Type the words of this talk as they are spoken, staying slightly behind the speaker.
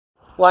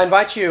Well, I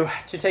invite you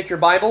to take your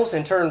Bibles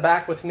and turn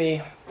back with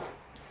me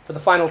for the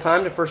final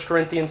time to 1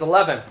 Corinthians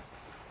 11.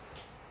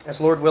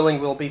 As Lord willing,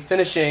 we'll be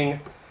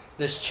finishing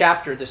this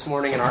chapter this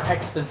morning in our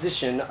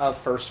exposition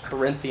of 1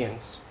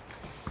 Corinthians.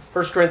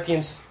 1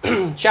 Corinthians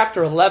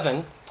chapter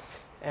 11,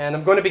 and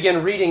I'm going to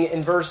begin reading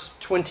in verse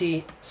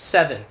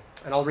 27.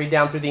 And I'll read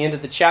down through the end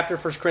of the chapter,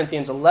 1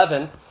 Corinthians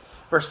 11,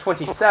 verse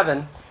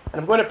 27. And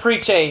I'm going to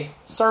preach a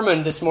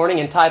sermon this morning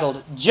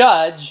entitled,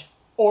 Judge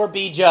or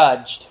Be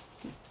Judged.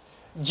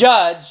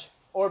 Judge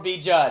or be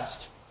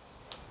judged.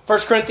 1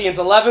 Corinthians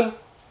 11,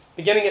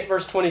 beginning at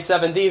verse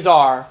 27, these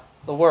are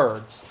the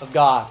words of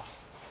God.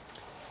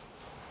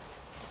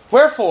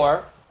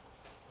 Wherefore,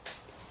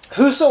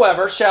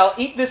 whosoever shall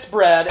eat this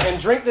bread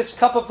and drink this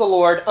cup of the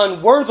Lord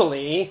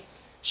unworthily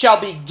shall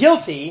be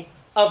guilty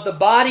of the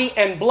body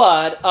and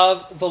blood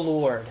of the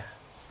Lord.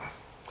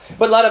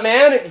 But let a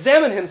man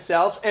examine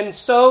himself, and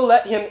so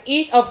let him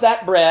eat of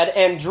that bread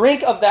and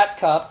drink of that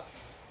cup.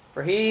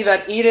 For he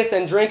that eateth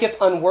and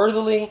drinketh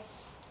unworthily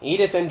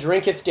eateth and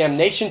drinketh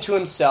damnation to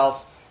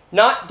himself,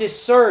 not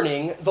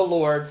discerning the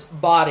Lord's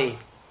body.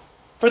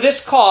 For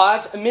this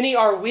cause many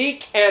are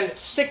weak and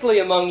sickly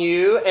among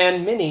you,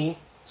 and many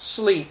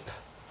sleep.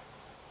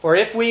 For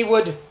if we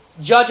would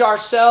judge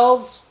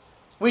ourselves,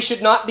 we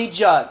should not be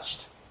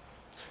judged.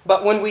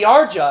 But when we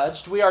are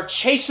judged, we are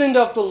chastened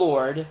of the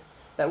Lord,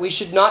 that we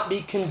should not be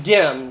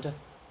condemned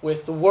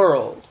with the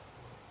world.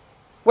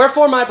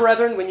 Wherefore, my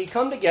brethren, when ye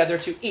come together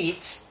to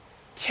eat,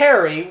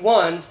 tarry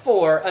one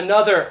for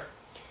another.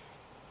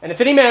 And if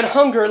any man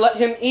hunger, let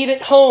him eat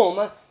at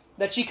home,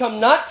 that ye come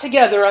not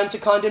together unto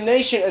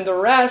condemnation, and the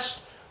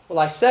rest will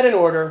I set in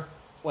order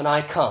when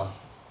I come.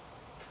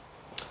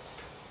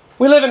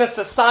 We live in a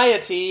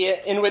society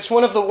in which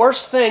one of the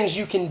worst things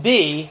you can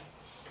be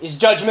is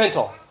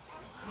judgmental.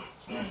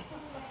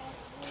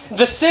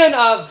 The sin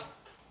of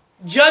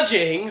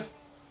judging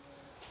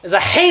is a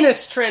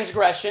heinous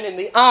transgression in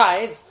the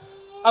eyes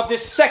of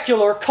this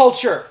secular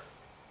culture.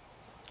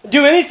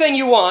 Do anything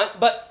you want,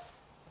 but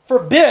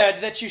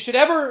forbid that you should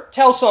ever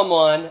tell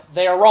someone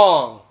they are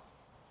wrong.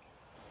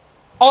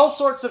 All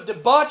sorts of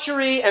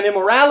debauchery and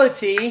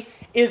immorality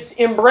is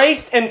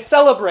embraced and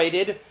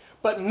celebrated,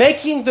 but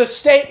making the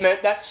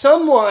statement that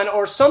someone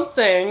or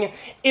something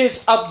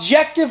is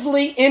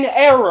objectively in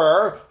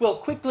error will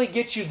quickly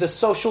get you the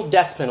social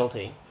death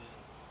penalty.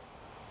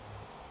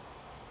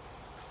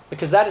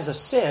 Because that is a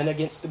sin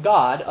against the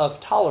God of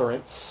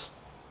tolerance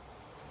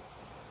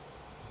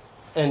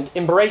and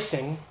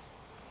embracing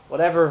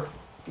whatever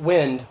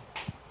wind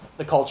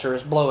the culture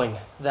is blowing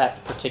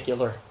that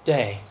particular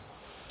day.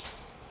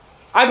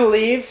 I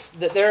believe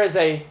that there is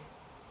a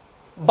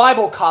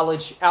Bible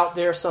college out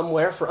there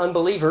somewhere for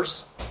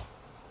unbelievers.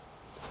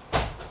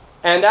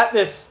 And at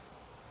this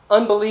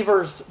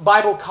unbelievers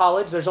Bible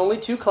college, there's only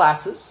 2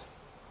 classes.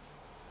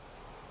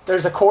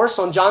 There's a course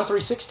on John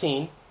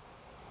 3:16,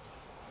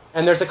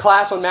 and there's a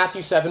class on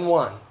Matthew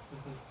 7:1.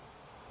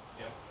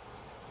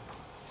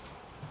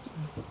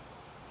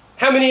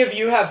 How many of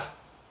you have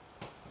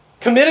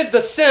committed the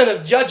sin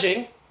of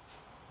judging,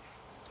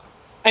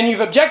 and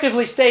you've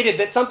objectively stated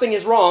that something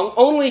is wrong,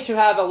 only to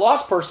have a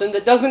lost person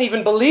that doesn't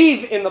even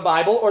believe in the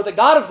Bible or the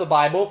God of the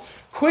Bible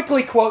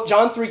quickly quote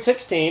John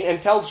 3:16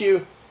 and tells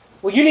you,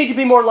 well, you need to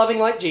be more loving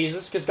like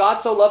Jesus because God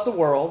so loved the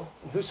world,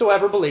 and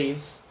whosoever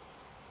believes,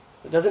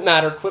 it doesn't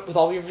matter, quit with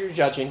all of your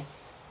judging.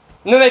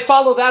 And then they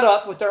follow that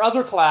up with their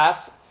other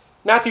class,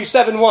 Matthew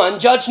 7:1,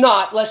 judge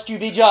not lest you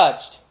be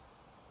judged.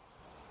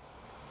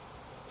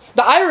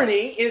 The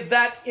irony is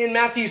that in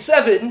Matthew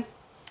 7,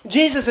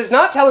 Jesus is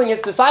not telling his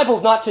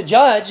disciples not to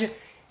judge.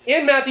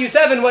 In Matthew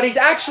 7, what he's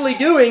actually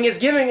doing is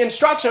giving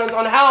instructions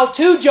on how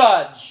to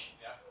judge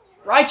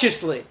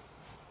righteously.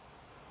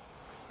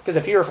 Because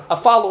if you're a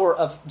follower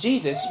of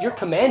Jesus, you're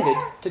commanded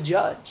to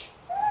judge.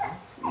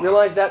 You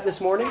realize that this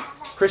morning?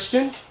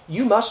 Christian,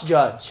 you must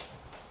judge.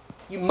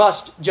 You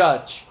must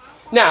judge.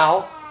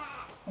 Now,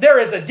 there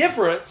is a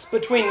difference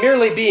between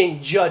merely being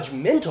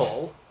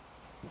judgmental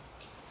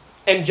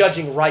and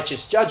judging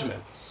righteous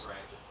judgments.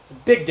 It's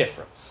a big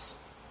difference.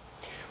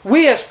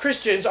 We as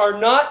Christians are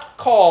not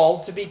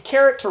called to be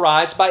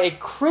characterized by a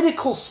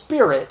critical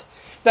spirit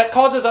that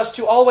causes us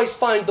to always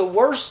find the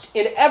worst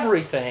in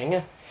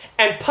everything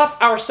and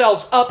puff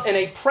ourselves up in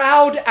a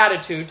proud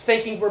attitude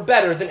thinking we're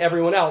better than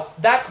everyone else.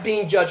 That's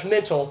being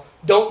judgmental.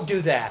 Don't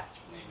do that.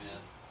 Amen.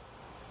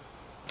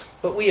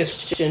 But we as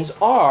Christians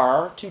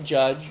are to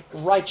judge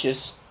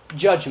righteous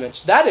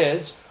judgments. That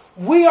is,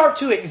 we are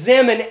to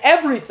examine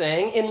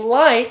everything in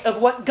light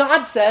of what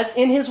God says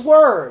in His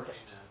Word. Amen.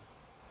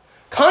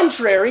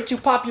 Contrary to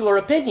popular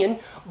opinion,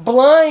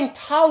 blind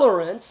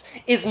tolerance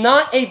is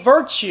not a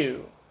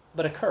virtue,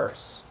 but a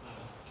curse.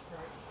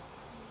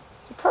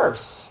 It's a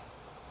curse.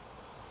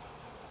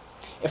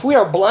 If we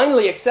are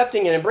blindly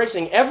accepting and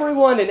embracing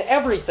everyone and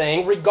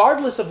everything,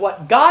 regardless of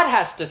what God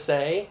has to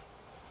say,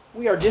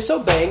 we are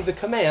disobeying the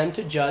command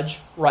to judge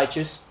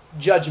righteous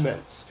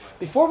judgments.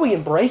 Before we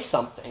embrace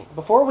something,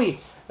 before we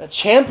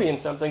champion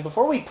something,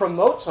 before we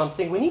promote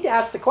something, we need to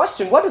ask the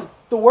question, what does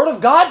the Word of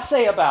God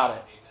say about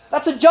it?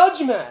 That's a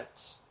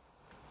judgment.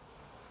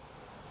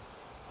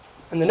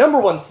 And the number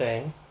one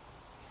thing,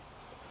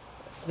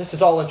 this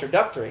is all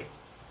introductory,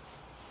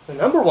 the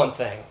number one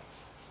thing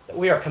that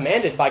we are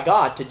commanded by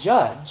God to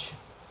judge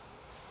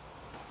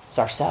is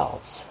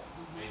ourselves.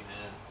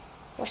 Amen.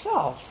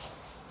 Ourselves.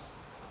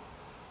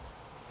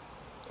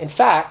 In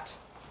fact,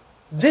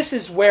 this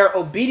is where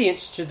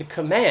obedience to the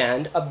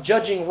command of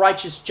judging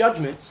righteous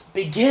judgments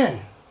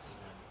begins.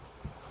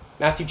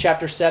 Matthew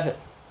chapter 7,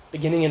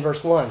 beginning in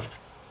verse 1.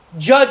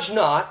 Judge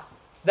not,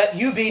 that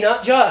you be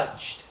not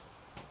judged.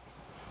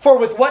 For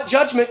with what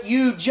judgment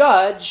you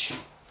judge,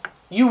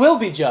 you will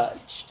be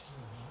judged.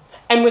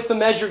 And with the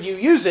measure you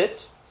use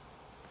it,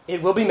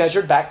 it will be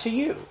measured back to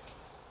you.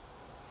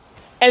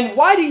 And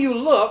why do you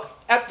look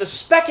at the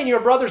speck in your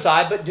brother's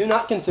eye, but do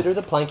not consider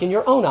the plank in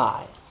your own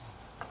eye?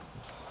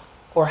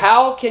 Or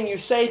how can you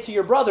say to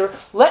your brother,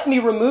 let me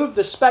remove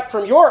the speck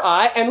from your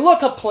eye, and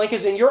look, a plank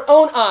is in your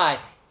own eye?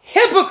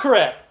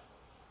 Hypocrite!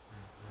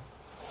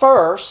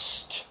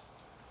 First,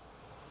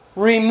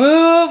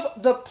 remove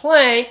the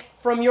plank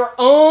from your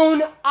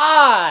own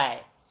eye,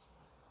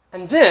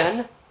 and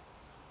then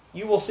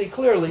you will see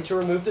clearly to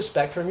remove the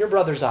speck from your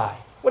brother's eye.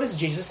 What is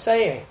Jesus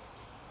saying?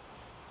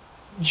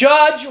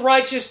 Judge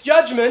righteous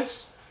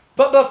judgments,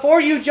 but before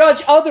you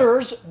judge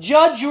others,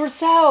 judge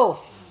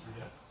yourself.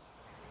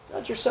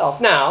 Judge yourself.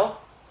 Now,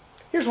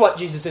 here's what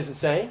Jesus isn't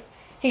saying.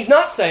 He's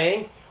not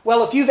saying,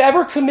 well, if you've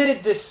ever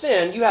committed this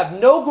sin, you have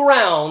no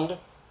ground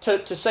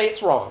to say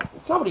it's wrong.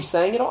 It's not what he's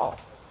saying at all.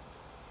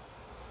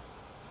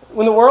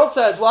 When the world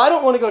says, well, I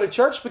don't want to go to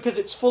church because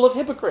it's full of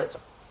hypocrites.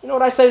 You know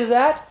what I say to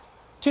that?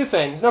 Two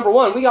things. Number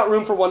one, we got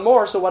room for one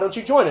more, so why don't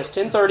you join us?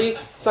 10:30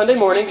 Sunday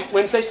morning,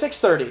 Wednesday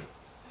 6:30.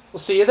 We'll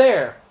see you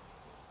there.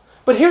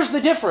 But here's the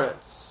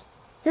difference.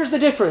 Here's the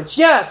difference.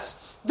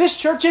 Yes, this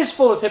church is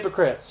full of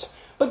hypocrites.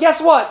 But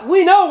guess what?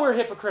 We know we're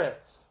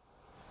hypocrites.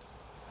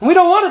 We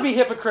don't want to be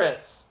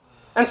hypocrites.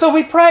 And so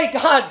we pray,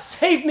 God,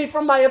 save me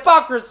from my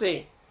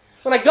hypocrisy.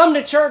 When I come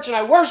to church and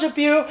I worship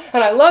you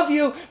and I love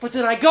you, but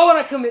then I go and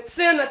I commit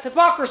sin, that's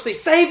hypocrisy.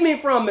 Save me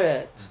from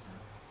it.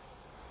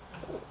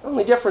 The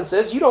only difference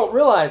is you don't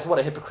realize what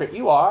a hypocrite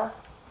you are.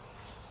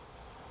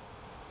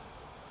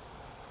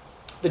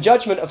 The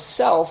judgment of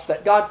self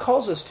that God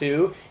calls us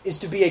to is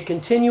to be a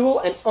continual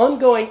and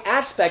ongoing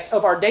aspect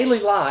of our daily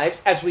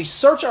lives as we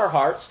search our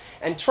hearts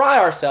and try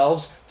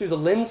ourselves through the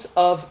lens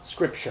of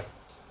Scripture.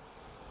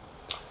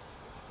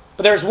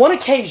 But there's one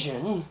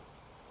occasion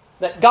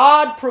that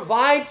God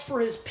provides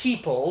for His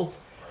people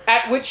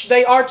at which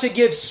they are to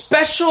give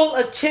special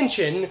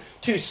attention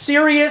to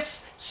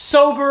serious,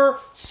 sober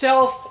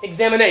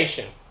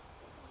self-examination.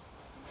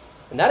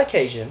 And that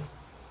occasion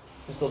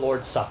is the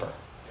Lord's Supper.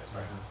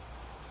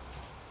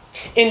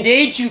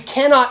 Indeed, you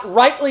cannot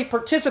rightly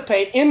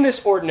participate in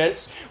this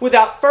ordinance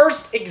without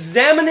first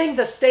examining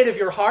the state of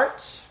your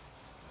heart,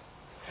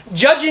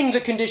 judging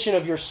the condition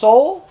of your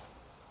soul,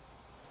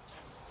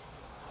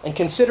 and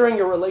considering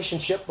your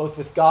relationship both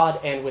with God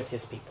and with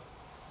His people.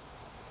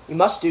 You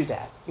must do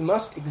that. You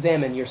must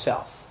examine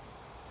yourself.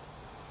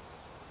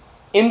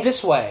 In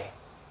this way,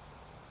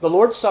 the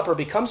Lord's Supper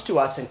becomes to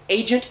us an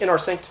agent in our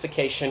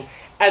sanctification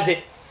as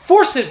it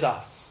forces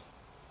us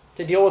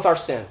to deal with our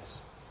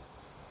sins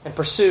and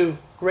pursue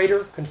greater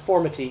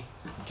conformity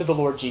to the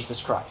Lord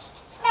Jesus Christ.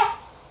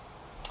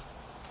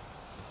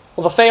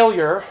 Well, the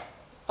failure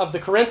of the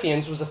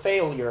Corinthians was a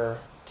failure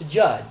to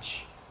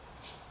judge.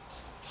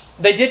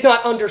 They did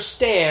not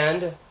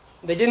understand,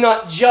 they did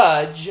not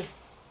judge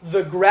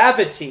the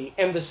gravity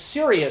and the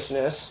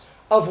seriousness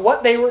of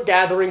what they were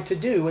gathering to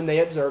do when they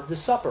observed the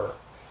supper.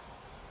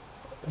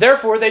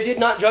 Therefore, they did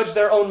not judge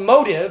their own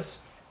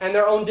motives and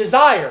their own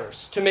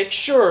desires to make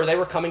sure they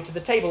were coming to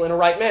the table in a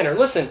right manner.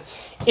 Listen,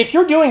 if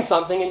you're doing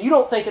something and you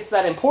don't think it's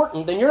that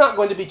important, then you're not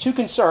going to be too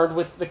concerned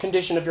with the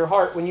condition of your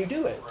heart when you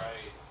do it. Right.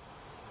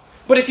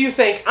 But if you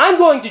think, I'm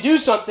going to do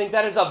something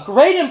that is of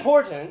great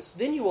importance,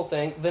 then you will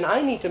think, then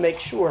I need to make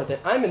sure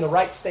that I'm in the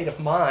right state of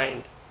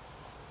mind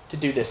to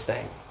do this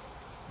thing.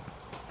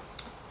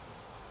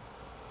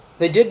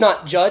 They did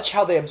not judge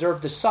how they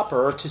observed the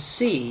supper to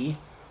see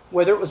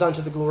whether it was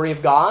unto the glory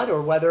of God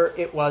or whether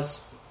it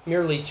was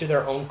merely to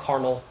their own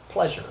carnal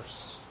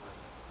pleasures.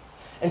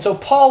 And so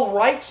Paul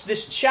writes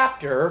this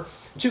chapter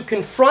to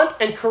confront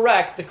and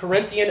correct the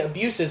Corinthian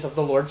abuses of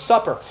the Lord's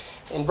Supper.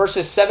 In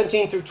verses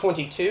 17 through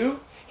 22,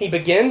 he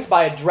begins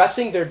by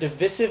addressing their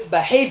divisive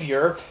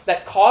behavior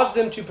that caused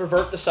them to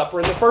pervert the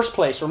supper in the first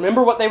place.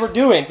 Remember what they were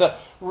doing. The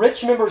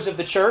rich members of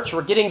the church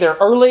were getting there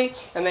early,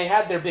 and they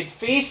had their big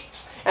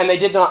feasts, and they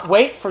did not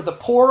wait for the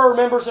poorer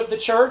members of the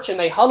church, and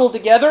they huddled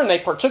together, and they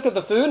partook of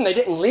the food, and they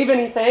didn't leave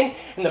anything,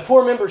 and the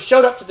poor members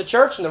showed up to the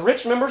church, and the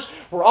rich members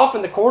were off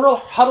in the corner,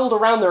 huddled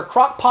around their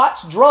crock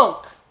pots,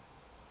 drunk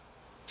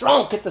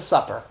at the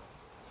supper.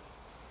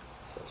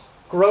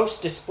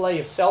 Gross display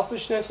of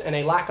selfishness and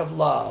a lack of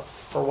love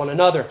for one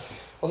another.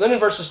 Well, then in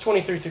verses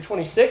 23 through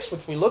 26,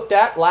 which we looked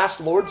at last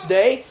Lord's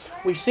Day,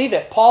 we see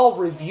that Paul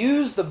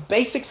reviews the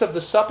basics of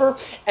the supper,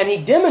 and he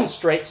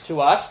demonstrates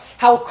to us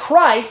how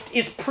Christ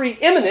is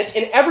preeminent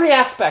in every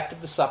aspect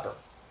of the supper.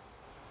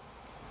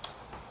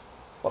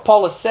 What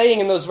Paul is saying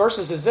in those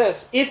verses is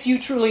this: if you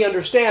truly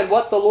understand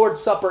what the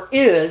Lord's Supper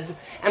is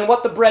and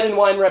what the bread and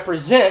wine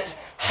represent,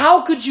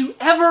 how could you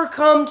ever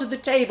come to the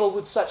table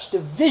with such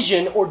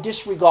division or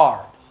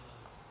disregard?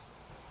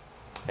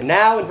 And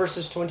now in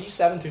verses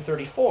 27 through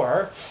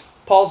 34,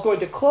 Paul's going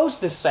to close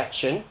this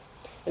section, and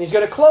he's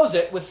going to close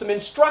it with some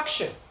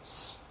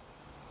instructions.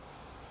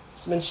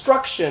 Some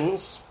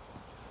instructions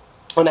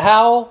on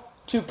how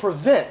to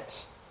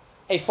prevent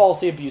a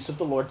faulty abuse of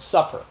the Lord's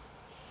Supper.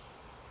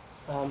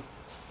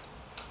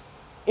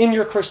 In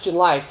your Christian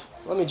life,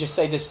 let me just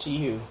say this to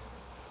you.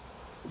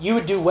 You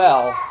would do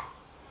well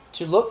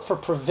to look for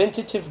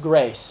preventative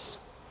grace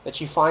that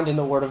you find in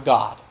the Word of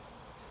God.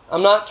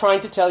 I'm not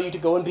trying to tell you to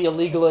go and be a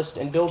legalist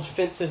and build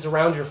fences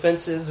around your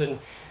fences and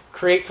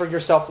create for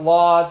yourself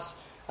laws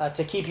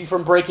to keep you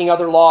from breaking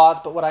other laws.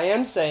 But what I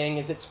am saying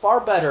is it's far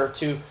better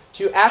to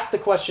ask the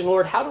question,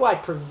 Lord, how do I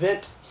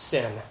prevent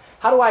sin?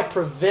 How do I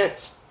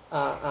prevent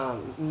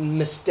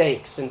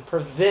mistakes and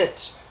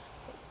prevent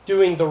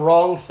doing the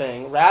wrong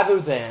thing rather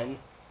than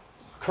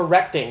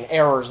correcting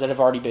errors that have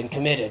already been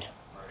committed?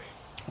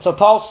 So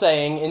Paul's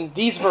saying in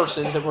these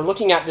verses that we're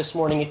looking at this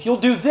morning, if you'll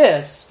do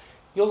this,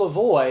 you'll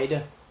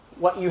avoid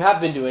what you have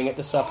been doing at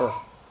the supper.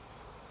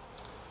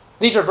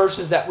 These are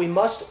verses that we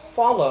must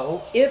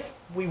follow if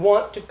we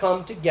want to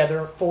come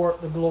together for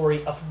the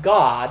glory of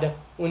God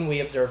when we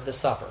observe the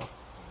supper.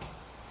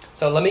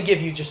 So let me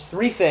give you just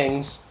 3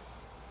 things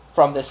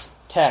from this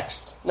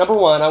text. Number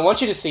 1, I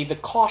want you to see the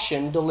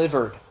caution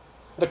delivered.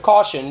 The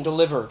caution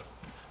delivered.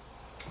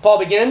 Paul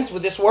begins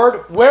with this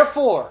word,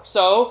 wherefore.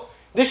 So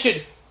this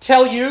should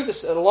tell you,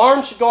 this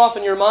alarm should go off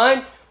in your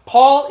mind.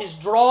 Paul is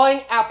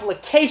drawing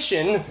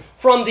application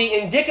from the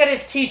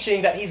indicative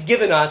teaching that he's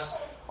given us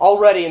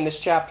already in this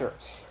chapter.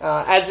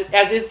 As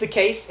is the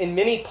case in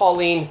many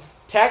Pauline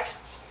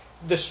texts,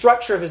 the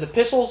structure of his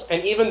epistles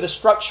and even the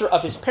structure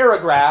of his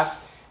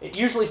paragraphs, it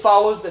usually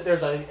follows that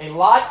there's a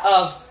lot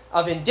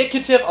of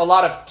indicative, a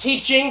lot of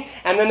teaching,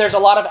 and then there's a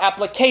lot of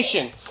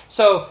application.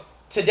 So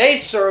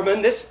today's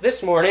sermon,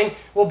 this morning,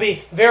 will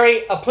be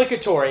very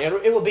applicatory.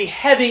 It will be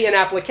heavy in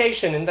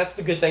application, and that's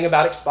the good thing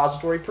about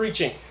expository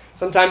preaching.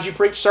 Sometimes you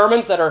preach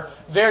sermons that are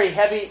very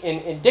heavy in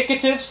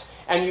indicatives,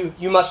 and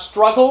you must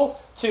struggle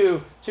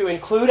to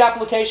include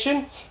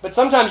application. But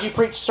sometimes you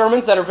preach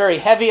sermons that are very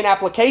heavy in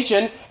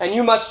application, and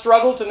you must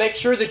struggle to make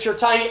sure that you're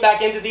tying it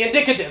back into the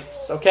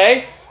indicatives,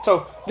 okay?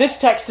 So this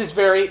text is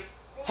very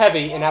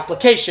heavy in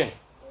application.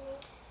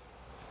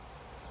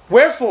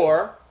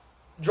 Wherefore,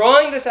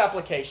 drawing this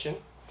application,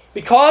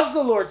 because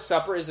the Lord's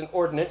Supper is an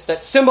ordinance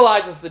that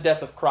symbolizes the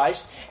death of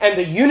Christ and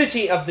the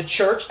unity of the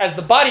church as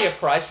the body of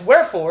Christ,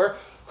 wherefore,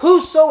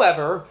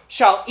 whosoever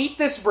shall eat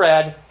this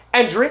bread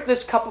and drink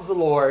this cup of the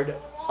Lord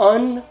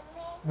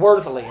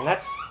unworthily. And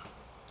that's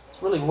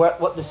really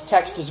what this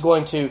text is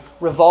going to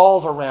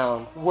revolve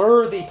around.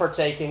 Worthy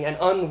partaking and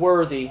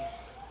unworthy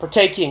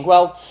partaking.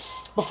 Well,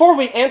 before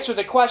we answer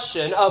the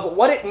question of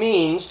what it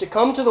means to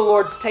come to the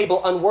Lord's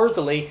table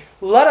unworthily,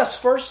 let us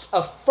first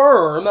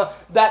affirm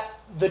that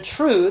the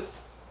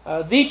truth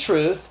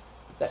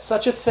that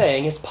such a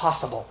thing is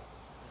possible.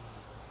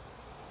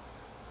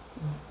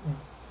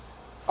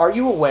 Are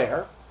you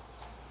aware,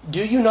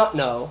 do you not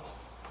know,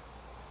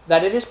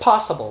 that it is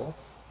possible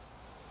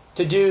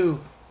to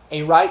do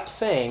a right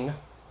thing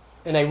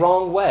in a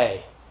wrong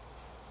way,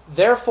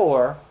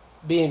 therefore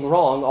being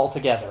wrong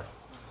altogether?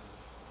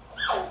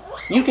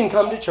 You can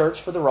come to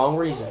church for the wrong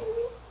reason.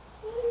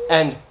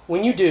 And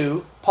when you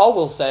do, Paul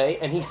will say,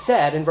 and he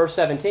said in verse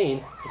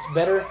 17, it's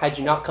better had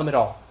you not come at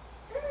all.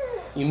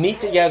 You meet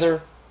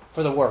together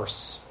for the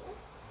worse.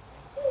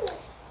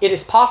 It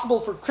is possible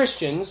for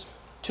Christians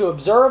to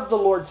observe the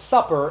Lord's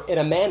Supper in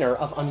a manner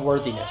of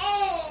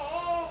unworthiness.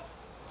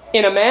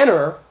 In a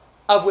manner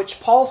of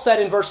which Paul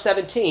said in verse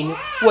 17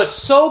 was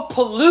so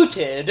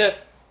polluted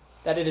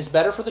that it is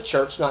better for the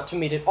church not to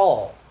meet at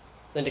all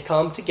than to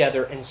come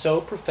together and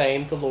so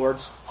profane the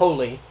Lord's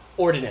holy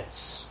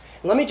ordinance.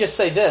 And let me just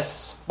say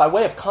this, by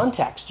way of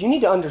context. You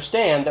need to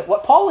understand that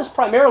what Paul is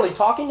primarily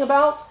talking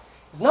about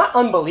is not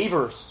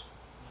unbelievers.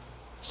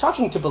 He's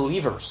talking to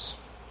believers.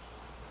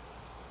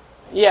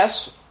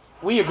 Yes,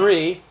 we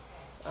agree.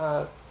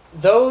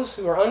 Those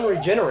who are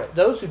unregenerate,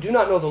 those who do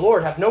not know the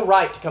Lord, have no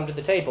right to come to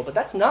the table. But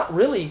that's not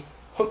really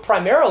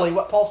primarily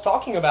what Paul's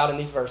talking about in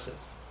these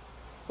verses.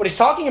 What he's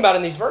talking about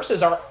in these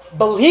verses are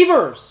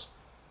believers.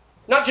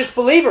 Not just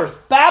believers,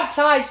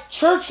 baptized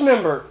church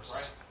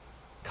members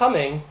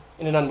coming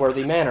in an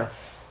unworthy manner.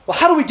 Well,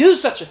 how do we do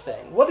such a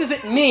thing? What does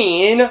it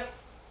mean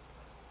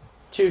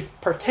to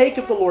partake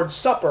of the Lord's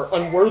Supper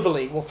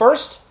unworthily? Well,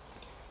 first,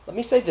 let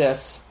me say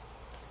this.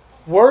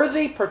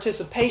 Worthy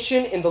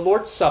participation in the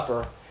Lord's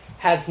Supper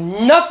has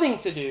nothing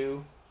to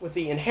do with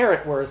the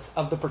inherent worth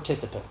of the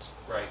participant.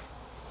 Right.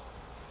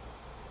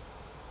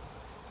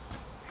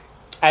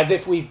 As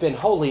if we've been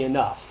holy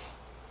enough,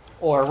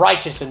 or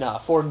righteous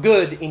enough, or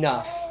good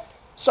enough,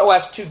 so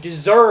as to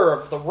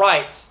deserve the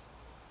right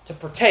to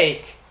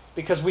partake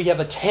because we have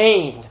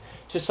attained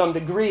to some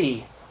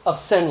degree of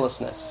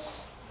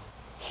sinlessness.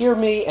 Hear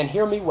me and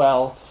hear me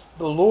well.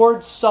 the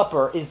Lord's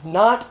Supper is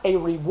not a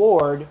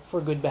reward for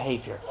good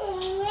behavior.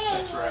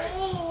 That's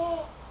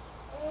right.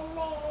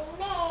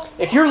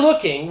 If you're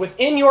looking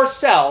within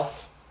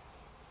yourself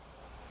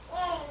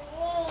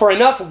for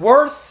enough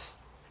worth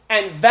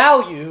and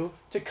value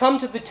to come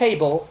to the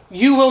table,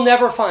 you will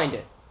never find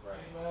it.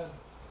 Right.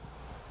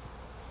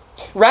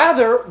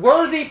 Rather,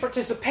 worthy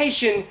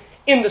participation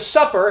in the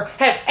supper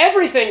has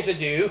everything to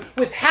do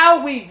with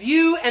how we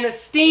view and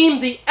esteem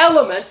the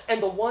elements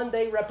and the one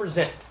they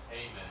represent.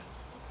 Amen.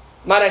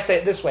 Might I say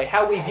it this way?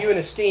 How we view and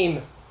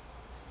esteem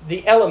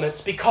the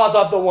elements because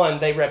of the one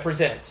they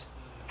represent.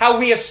 How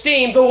we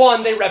esteem the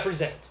one they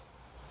represent.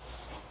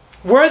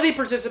 Worthy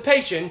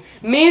participation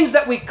means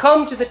that we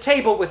come to the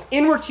table with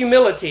inward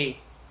humility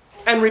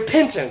and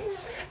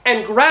repentance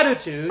and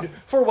gratitude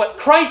for what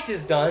Christ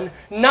has done,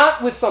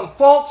 not with some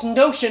false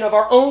notion of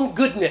our own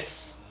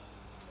goodness.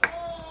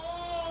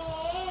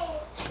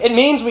 It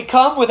means we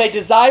come with a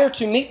desire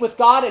to meet with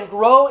God and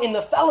grow in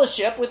the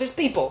fellowship with His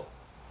people.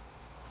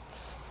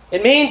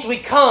 It means we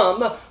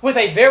come with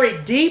a very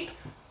deep,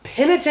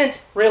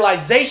 penitent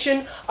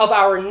realization of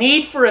our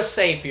need for a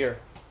Savior,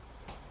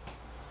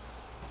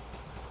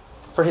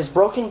 for His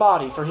broken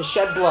body, for His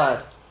shed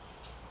blood,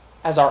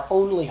 as our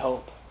only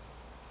hope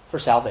for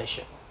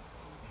salvation.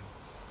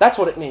 That's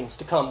what it means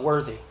to come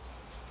worthy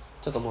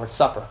to the Lord's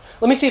Supper.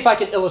 Let me see if I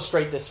can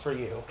illustrate this for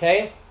you,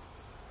 okay?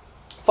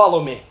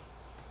 Follow me.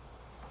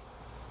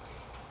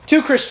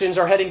 Two Christians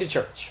are heading to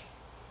church.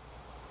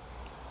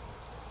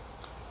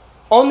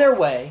 On their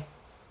way,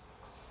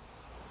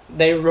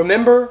 they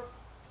remember,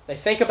 they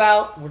think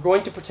about, we're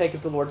going to partake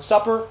of the Lord's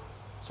Supper.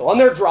 So on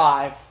their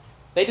drive,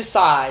 they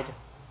decide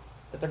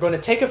that they're going to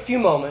take a few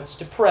moments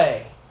to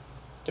pray,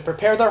 to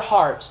prepare their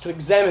hearts, to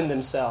examine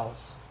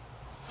themselves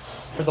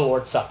for the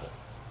Lord's Supper.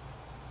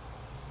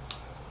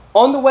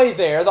 On the way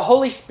there, the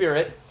Holy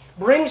Spirit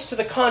brings to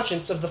the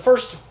conscience of the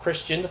first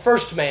Christian, the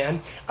first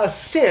man, a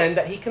sin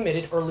that he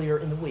committed earlier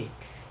in the week.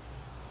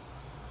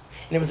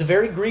 And it was a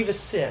very grievous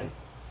sin.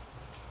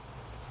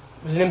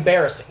 It was an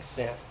embarrassing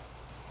sin.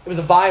 It was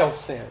a vile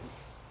sin.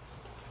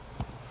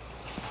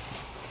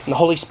 And the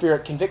Holy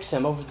Spirit convicts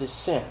him over this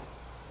sin.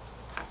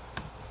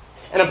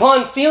 And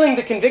upon feeling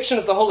the conviction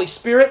of the Holy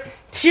Spirit,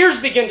 tears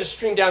begin to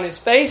stream down his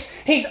face.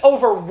 He's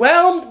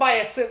overwhelmed by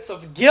a sense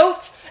of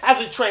guilt as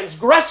a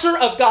transgressor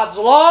of God's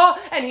law,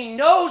 and he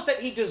knows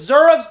that he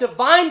deserves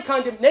divine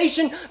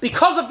condemnation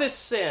because of this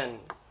sin.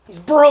 He's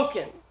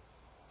broken.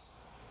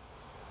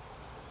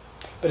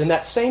 But in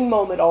that same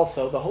moment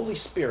also, the Holy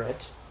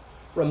Spirit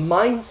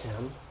reminds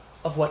him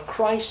of what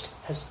Christ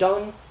has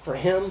done for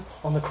him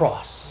on the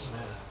cross.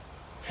 Amen.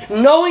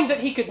 Knowing that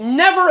he could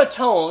never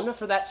atone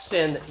for that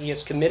sin that he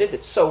has committed,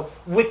 that's so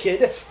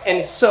wicked and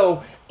it's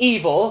so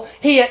evil,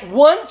 he at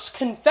once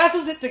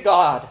confesses it to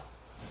God.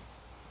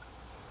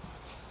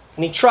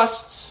 And he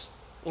trusts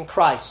in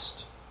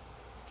Christ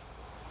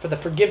for the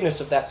forgiveness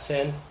of that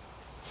sin.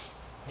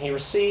 And he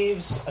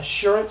receives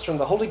assurance from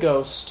the Holy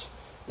Ghost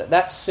that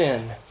that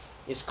sin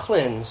is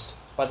cleansed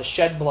by the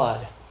shed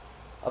blood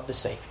of the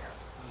Savior.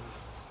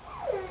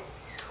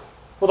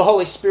 Well, the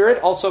Holy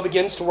Spirit also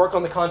begins to work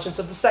on the conscience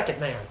of the second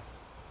man.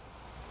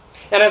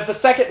 And as the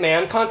second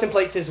man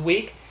contemplates his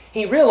week,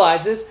 he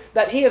realizes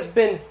that he has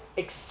been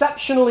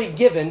exceptionally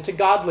given to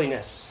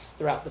godliness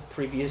throughout the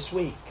previous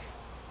week.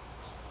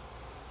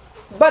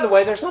 By the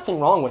way, there's nothing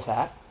wrong with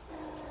that.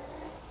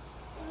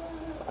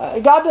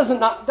 God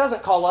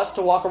doesn't call us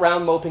to walk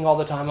around moping all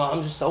the time, "Oh,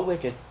 I'm just so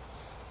wicked.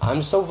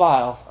 I'm so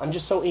vile. I'm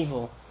just so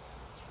evil."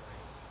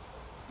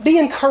 Be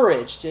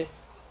encouraged.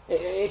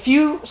 If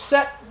you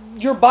set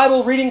your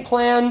Bible reading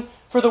plan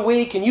for the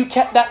week and you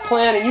kept that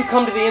plan and you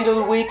come to the end of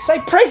the week, say,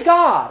 "Praise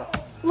God.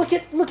 Look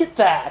at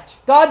that.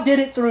 God did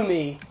it through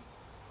me."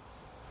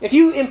 If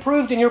you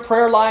improved in your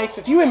prayer life,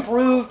 if you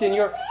improved in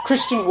your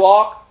Christian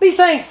walk, be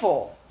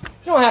thankful.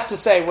 You don't have to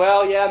say,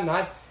 "Well, yeah,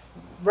 I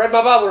read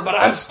my Bible, but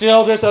I'm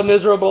still just a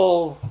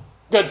miserable,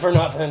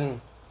 good-for-nothing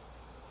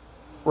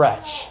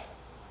wretch."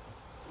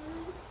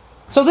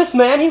 So this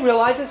man, he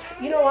realizes,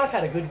 I've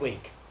had a good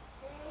week.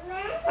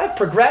 I've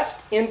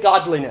progressed in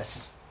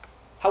godliness.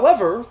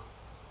 However,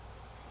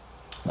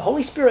 the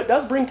Holy Spirit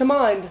does bring to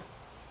mind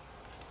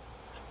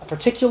a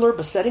particular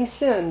besetting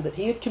sin that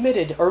he had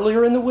committed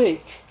earlier in the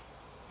week.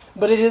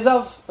 But it is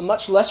of a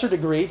much lesser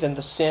degree than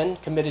the sin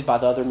committed by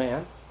the other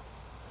man.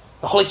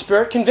 The Holy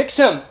Spirit convicts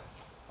him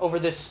over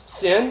this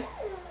sin.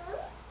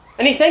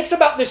 And he thinks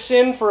about this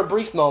sin for a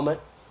brief moment.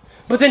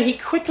 But then he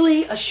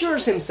quickly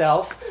assures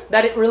himself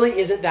that it really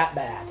isn't that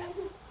bad.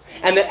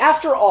 And that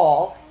after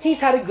all,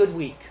 he's had a good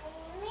week.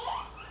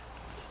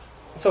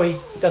 So he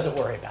doesn't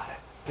worry about it.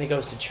 And he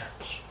goes to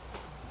church.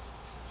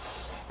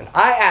 And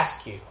I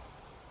ask you,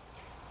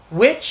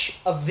 which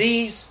of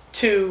these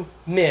two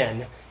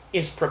men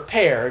is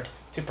prepared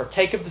to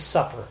partake of the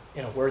supper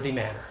in a worthy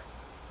manner?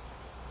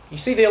 You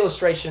see the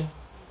illustration?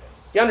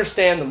 You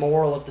understand the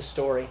moral of the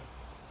story?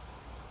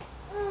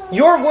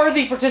 Your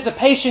worthy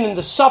participation in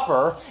the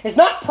supper is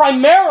not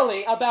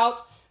primarily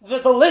about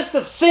the list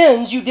of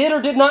sins you did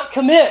or did not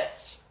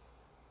commit.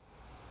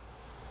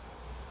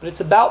 but it's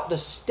about the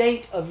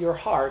state of your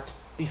heart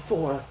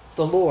before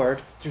the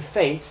Lord through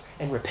faith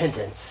and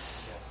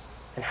repentance.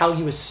 And how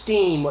you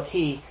esteem what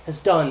He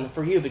has done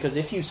for you. Because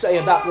if you say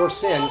about your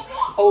sins,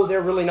 oh,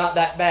 they're really not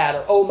that bad,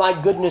 or oh, my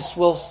goodness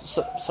will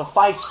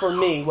suffice for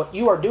me, what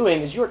you are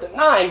doing is you're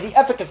denying the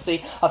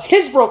efficacy of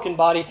His broken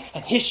body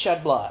and His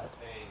shed blood.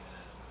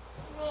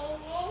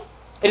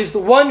 It is the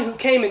one who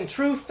came in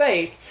true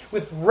faith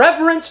with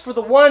reverence for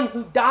the one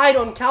who died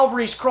on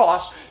Calvary's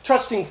cross,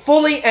 trusting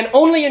fully and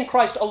only in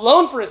Christ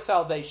alone for his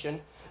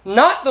salvation,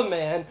 not the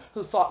man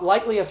who thought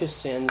lightly of his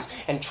sins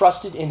and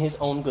trusted in his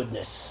own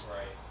goodness.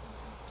 Right.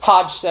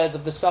 Hodge says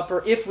of the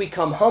supper, if we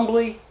come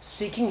humbly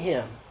seeking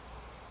Him,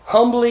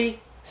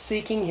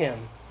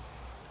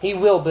 He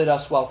will bid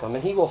us welcome,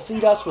 and He will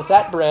feed us with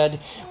that bread,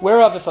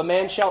 whereof if a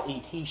man shall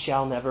eat, he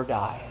shall never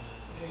die.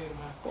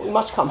 But we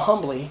must come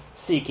humbly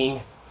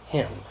seeking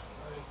Him.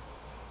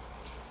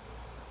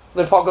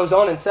 Then Paul goes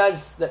on and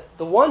says that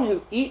the one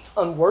who eats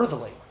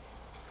unworthily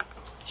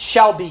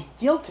shall be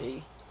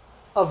guilty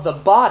of the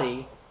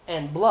body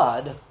and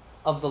blood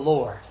of the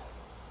Lord.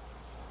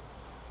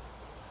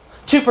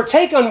 To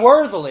partake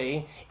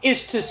unworthily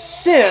is to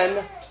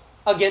sin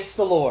against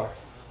the Lord.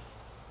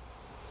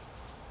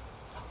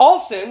 All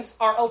sins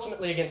are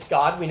ultimately against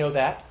God, we know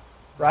that,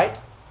 right?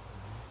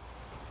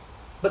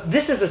 But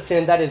this is a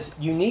sin that is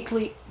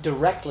uniquely,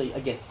 directly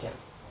against Him.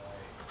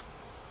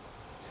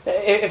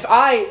 If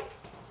I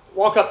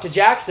walk up to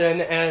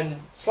Jackson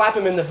and slap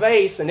him in the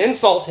face and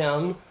insult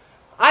him,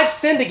 I've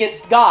sinned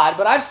against God,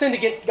 but I've sinned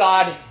against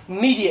God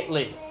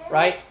immediately,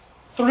 right?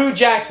 Through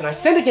Jackson. I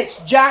sinned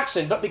against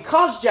Jackson, but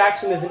because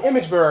Jackson is an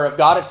image bearer of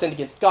God, I've sinned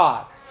against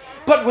God.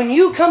 But when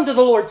you come to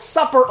the Lord's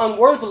Supper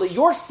unworthily,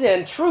 your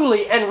sin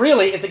truly and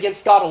really is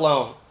against God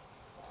alone.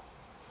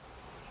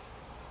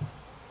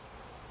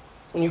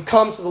 When you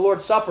come to the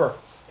Lord's Supper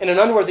in an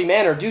unworthy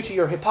manner due to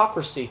your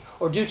hypocrisy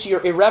or due to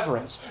your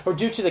irreverence or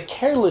due to the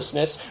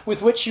carelessness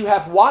with which you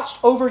have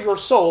watched over your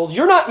soul,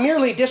 you're not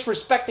merely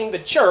disrespecting the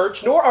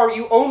church, nor are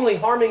you only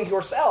harming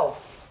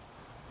yourself.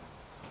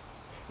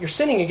 You're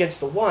sinning against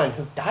the one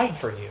who died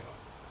for you.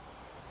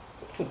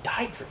 Who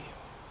died for you.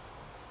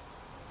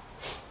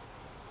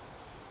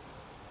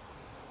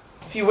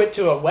 If you went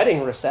to a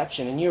wedding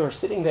reception and you were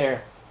sitting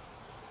there,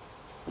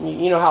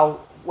 you know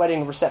how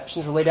wedding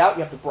receptions are laid out.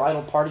 You have the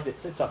bridal party that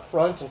sits up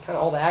front and kind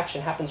of all the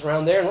action happens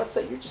around there. And let's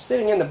say you're just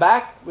sitting in the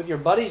back with your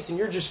buddies and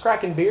you're just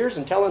cracking beers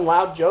and telling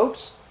loud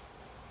jokes.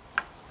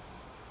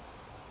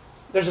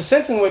 There's a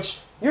sense in which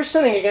you're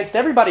sinning against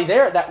everybody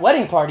there at that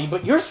wedding party,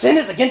 but your sin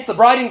is against the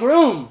bride and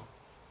groom.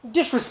 You're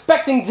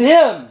disrespecting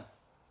them.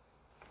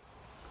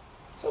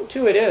 So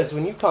too it is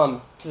when you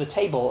come to the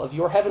table of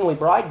your heavenly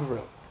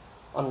bridegroom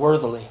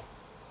unworthily.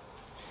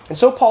 And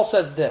so Paul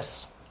says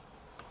this.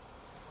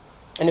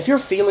 And if you're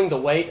feeling the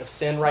weight of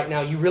sin right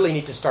now, you really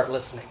need to start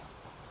listening.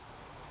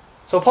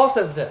 So Paul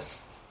says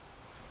this,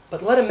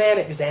 but let a man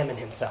examine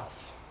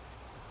himself.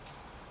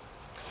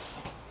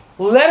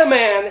 Let a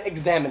man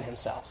examine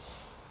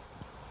himself.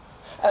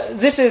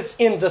 This is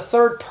in the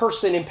third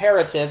person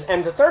imperative,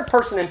 and the third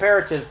person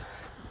imperative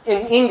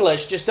in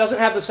English just doesn't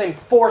have the same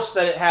force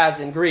that it has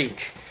in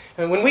Greek.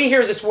 And when we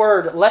hear this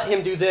word, let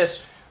him do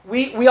this,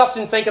 we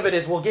often think of it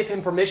as we'll give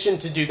him permission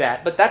to do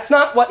that. But that's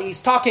not what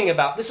he's talking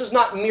about. This is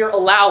not mere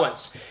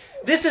allowance.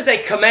 This is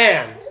a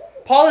command.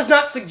 Paul is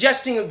not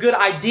suggesting a good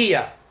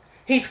idea.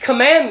 He's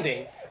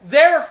commanding.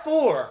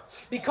 Therefore,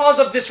 because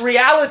of this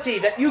reality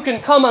that you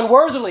can come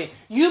unworthily,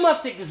 you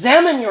must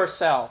examine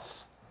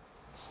yourself.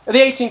 The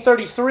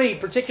 1833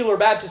 Particular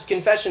Baptist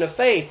Confession of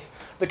Faith,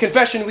 the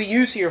confession we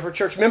use here for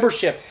church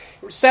membership,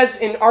 says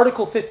in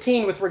Article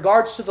 15 with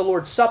regards to the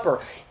Lord's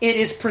Supper, it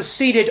is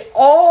preceded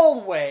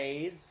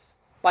always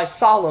by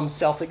solemn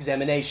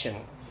self-examination.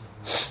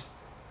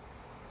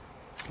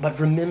 But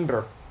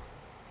remember,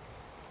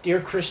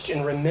 dear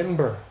Christian,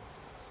 remember,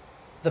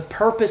 the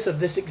purpose of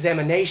this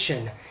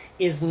examination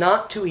is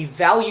not to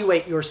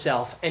evaluate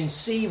yourself and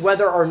see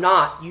whether or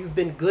not you've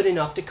been good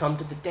enough to come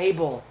to the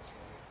table.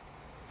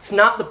 It's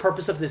not the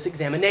purpose of this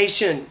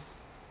examination.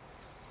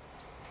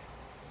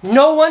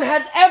 No one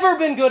has ever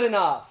been good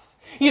enough.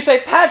 You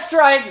say,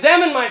 Pastor, I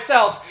examined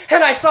myself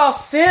and I saw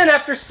sin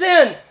after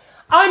sin.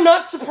 I'm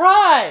not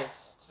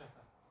surprised.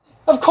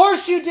 Of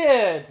course you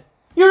did.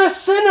 You're a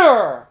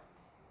sinner.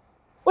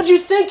 What did you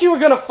think you were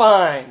going to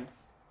find?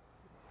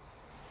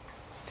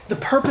 The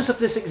purpose of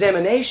this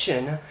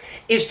examination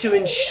is to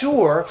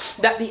ensure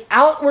that the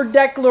outward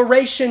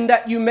declaration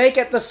that you make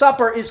at the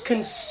supper is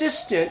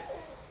consistent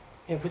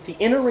with the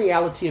inner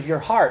reality of your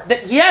heart.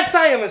 That yes,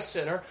 I am a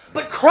sinner,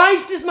 but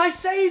Christ is my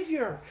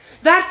Savior.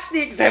 That's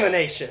the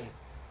examination.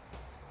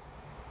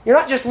 You're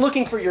not just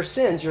looking for your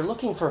sins, you're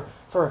looking for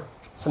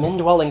some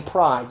indwelling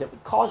pride that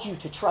would cause you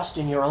to trust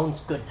in your own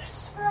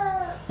goodness.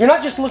 You're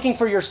not just looking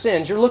for your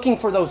sins, you're looking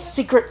for those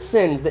secret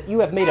sins that you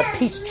have made a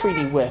peace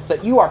treaty with,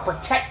 that you are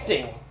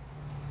protecting,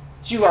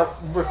 that you are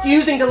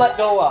refusing to let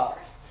go of.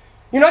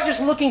 You're not just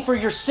looking for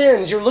your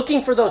sins, you're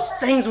looking for those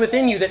things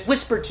within you that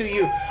whisper to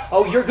you,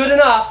 oh, you're good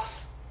enough.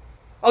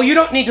 Oh, you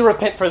don't need to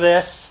repent for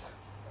this.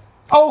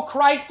 Oh,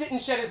 Christ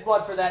didn't shed his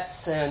blood for that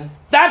sin.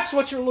 That's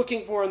what you're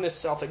looking for in this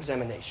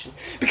self-examination.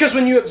 Because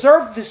when you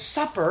observe this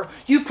supper,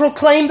 you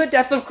proclaim the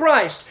death of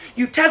Christ.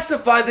 You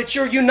testify that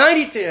you're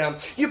united to him.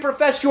 You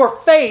profess your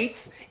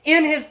faith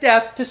in his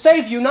death to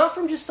save you, not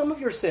from just some of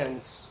your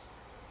sins,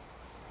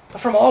 but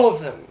from all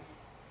of them.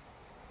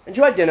 And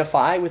you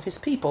identify with his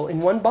people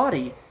in one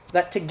body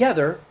that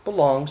together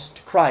belongs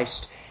to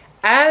Christ.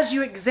 As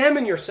you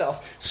examine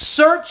yourself,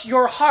 search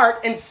your heart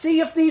and see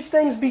if these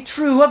things be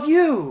true of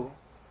you.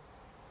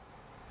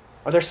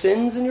 Are there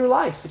sins in your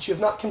life that you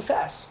have not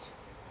confessed?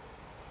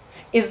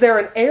 Is there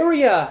an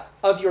area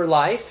of your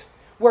life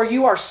where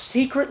you are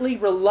secretly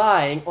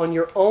relying on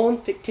your own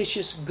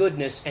fictitious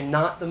goodness and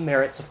not the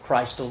merits of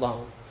Christ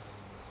alone?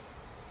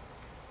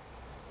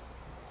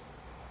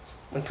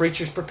 When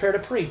preachers prepare to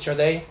preach, are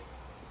they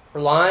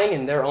relying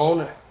in their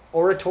own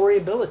oratory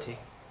ability?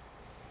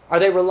 Are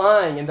they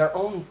relying in their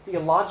own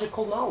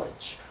theological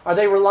knowledge? Are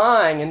they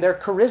relying in their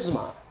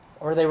charisma?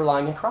 Or are they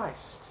relying in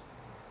Christ?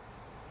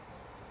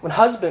 When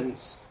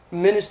husbands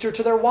minister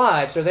to their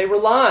wives, are they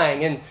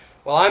relying in,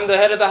 well, I'm the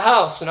head of the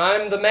house and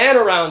I'm the man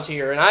around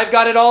here and I've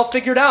got it all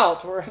figured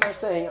out? Or am I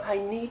saying, I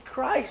need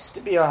Christ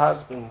to be a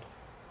husband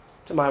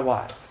to my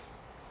wife?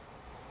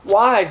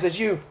 Wives, as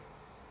you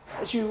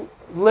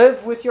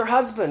live with your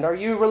husband, are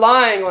you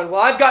relying on,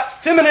 well, I've got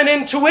feminine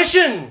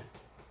intuition.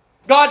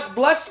 God's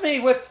blessed me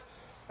with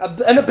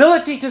an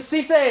ability to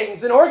see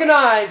things and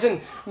organize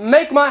and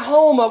make my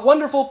home a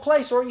wonderful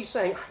place. Or are you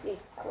saying, I need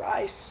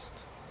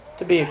Christ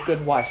to be a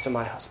good wife to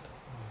my husband?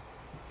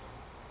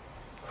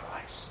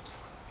 Christ.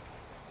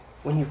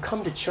 When you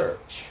come to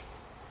church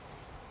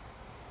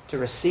to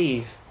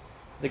receive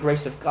the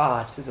grace of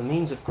God through the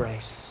means of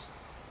grace,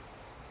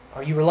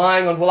 are you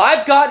relying on, well,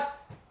 I've got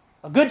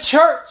a good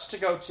church to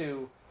go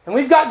to, and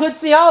we've got good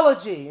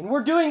theology, and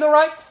we're doing the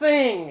right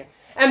thing,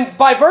 and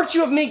by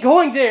virtue of me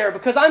going there,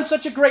 because I'm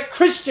such a great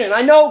Christian,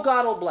 I know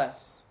God will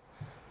bless?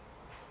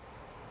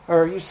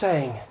 Or are you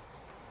saying,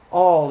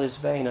 all is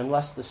vain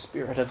unless the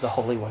Spirit of the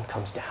Holy One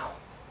comes down?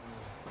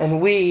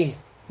 And we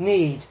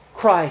need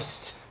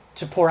Christ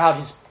to pour out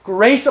his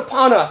grace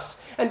upon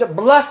us and to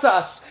bless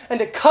us and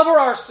to cover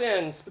our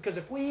sins. Because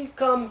if we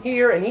come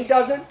here and he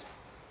doesn't,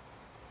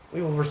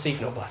 we will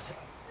receive no blessing.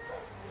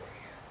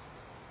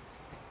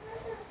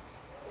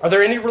 Are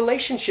there any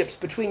relationships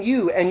between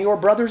you and your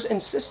brothers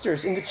and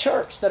sisters in the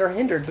church that are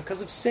hindered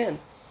because of sin?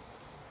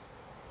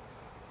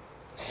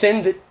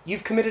 Sin that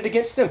you've committed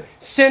against them.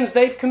 Sins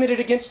they've committed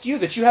against you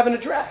that you haven't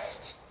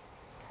addressed.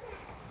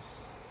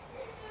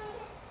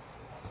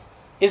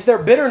 Is there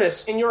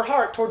bitterness in your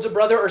heart towards a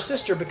brother or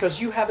sister because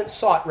you haven't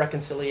sought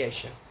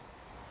reconciliation?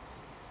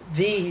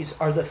 These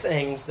are the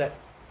things that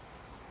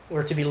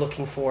we're to be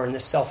looking for in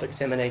this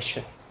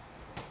self-examination.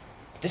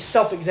 This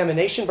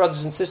self-examination,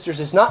 brothers and sisters,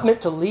 is not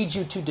meant to lead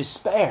you to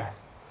despair.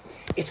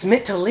 It's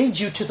meant to lead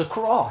you to the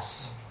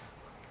cross.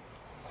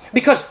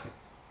 Because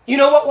you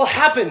know what will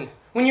happen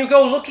when you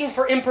go looking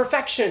for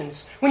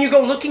imperfections, when you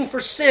go looking for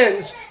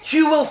sins,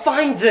 you will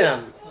find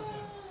them.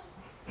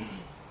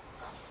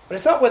 But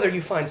it's not whether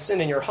you find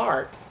sin in your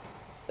heart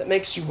that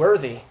makes you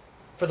worthy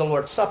for the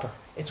Lord's Supper.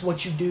 It's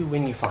what you do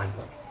when you find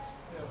them.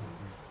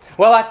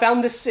 Well, I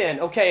found this sin.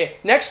 Okay,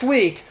 next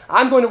week,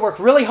 I'm going to work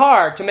really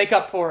hard to make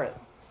up for it.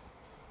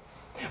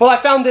 Well, I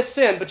found this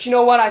sin, but you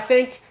know what? I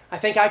think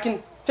I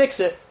can fix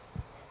it.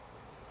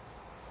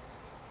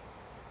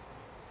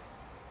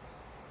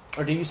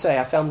 Or do you say,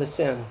 I found this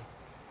sin,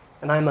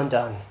 and I'm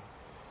undone.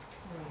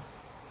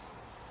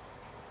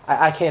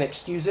 I can't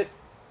excuse it.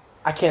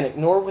 I can't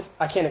ignore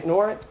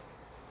it.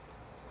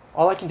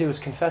 All I can do is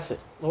confess it.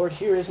 Lord,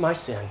 here is my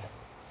sin.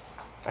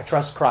 I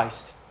trust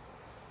Christ.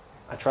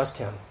 I trust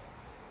him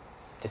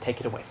to take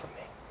it away from me.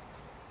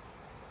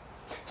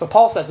 So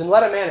Paul says, and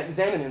let a man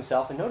examine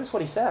himself. And notice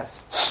what he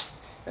says.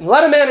 And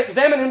let a man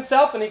examine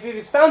himself, and if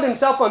he's found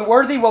himself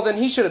unworthy, well, then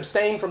he should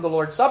abstain from the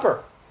Lord's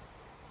Supper.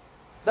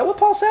 Is that what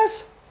Paul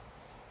says?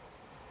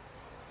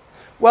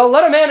 Well,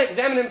 let a man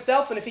examine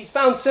himself, and if he's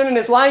found sin in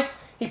his life,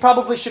 he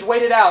probably should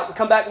wait it out and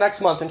come back next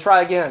month and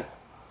try again.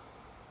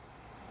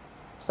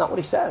 It's not what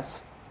he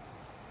says.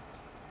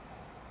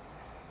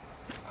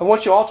 I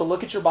want you all to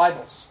look at your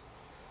Bibles.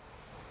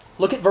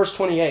 Look at verse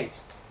 28.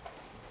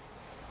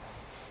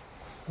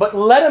 But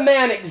let a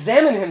man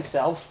examine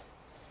himself,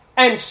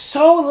 and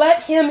so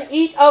let him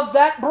eat of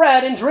that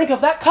bread and drink of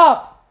that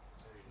cup.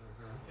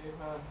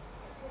 Amen.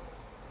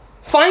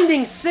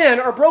 Finding sin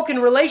or broken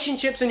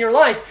relationships in your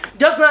life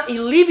does not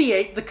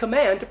alleviate the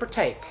command to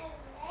partake.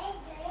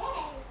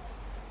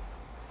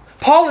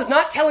 Paul is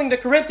not telling the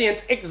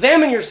Corinthians,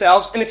 examine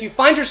yourselves, and if you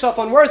find yourself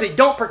unworthy,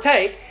 don't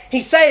partake.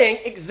 He's saying,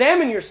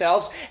 examine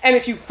yourselves, and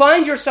if you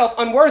find yourself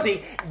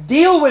unworthy,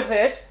 deal with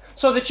it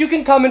so that you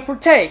can come and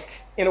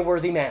partake in a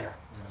worthy manner.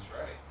 That's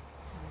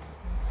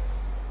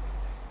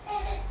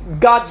right.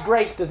 God's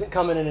grace doesn't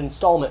come in an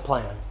installment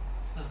plan.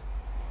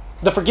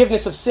 The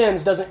forgiveness of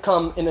sins doesn't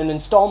come in an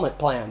installment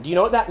plan. Do you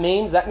know what that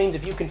means? That means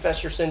if you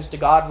confess your sins to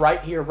God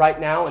right here, right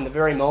now, in the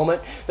very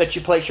moment that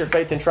you place your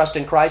faith and trust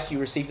in Christ, you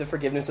receive the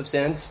forgiveness of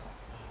sins.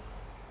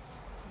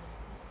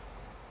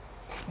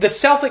 The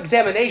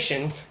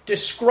self-examination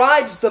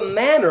describes the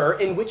manner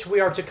in which we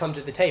are to come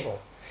to the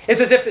table. It's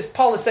as if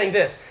Paul is saying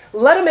this: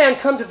 let a man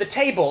come to the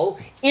table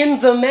in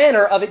the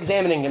manner of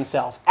examining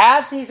himself.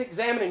 As he's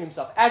examining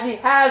himself, as he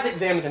has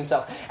examined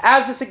himself,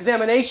 as this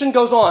examination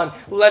goes on,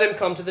 let him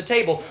come to the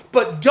table.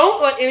 But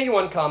don't let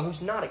anyone come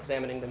who's not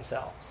examining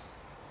themselves.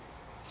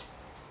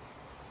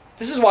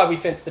 This is why we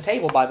fence the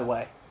table, by the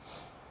way.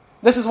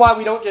 This is why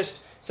we don't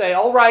just say,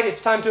 all right,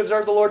 it's time to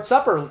observe the Lord's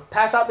Supper.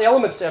 Pass out the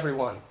elements to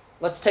everyone.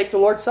 Let's take the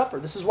Lord's Supper.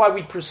 This is why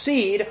we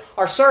precede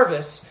our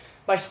service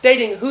by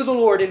stating who the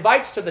Lord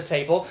invites to the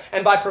table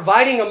and by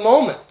providing a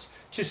moment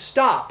to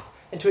stop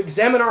and to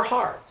examine our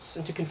hearts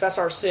and to confess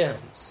our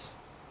sins.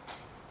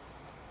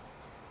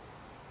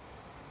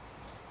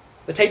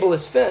 The table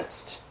is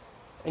fenced,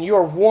 and you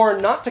are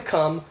warned not to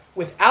come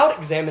without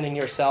examining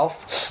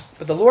yourself,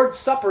 but the Lord's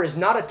Supper is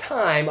not a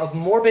time of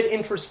morbid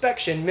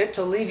introspection meant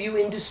to leave you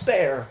in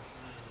despair.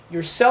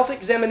 Your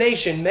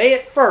self-examination may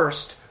at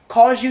first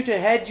cause you to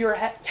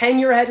hang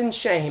your head in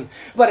shame,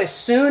 but as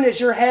soon as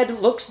your head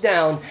looks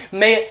down,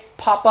 may it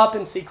pop up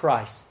and see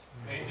Christ.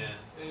 Amen.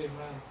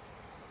 Amen.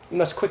 You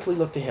must quickly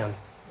look to Him.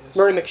 Yes.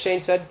 Murray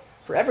McShane said,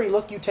 for every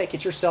look you take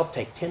at yourself,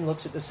 take 10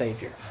 looks at the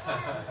Savior.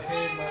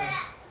 Amen.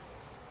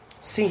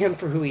 See Him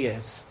for who He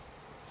is.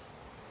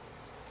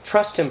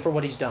 Trust Him for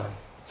what He's done.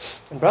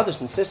 And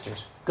brothers and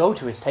sisters, go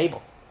to His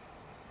table.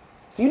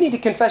 If you need to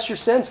confess your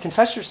sins,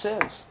 confess your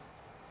sins.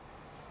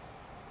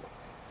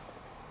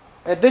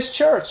 At this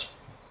church,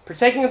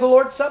 partaking of the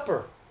Lord's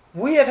Supper,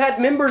 we have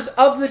had members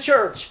of the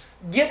church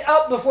get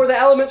up before the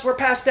elements were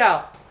passed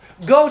out,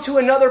 go to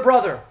another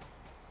brother,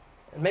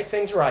 and make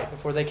things right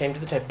before they came to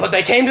the table. But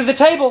they came to the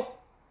table.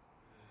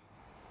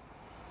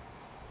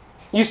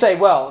 You say,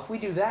 well, if we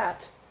do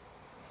that,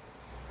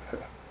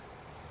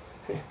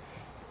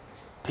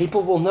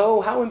 people will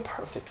know how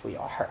imperfect we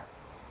are.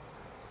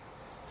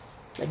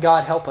 May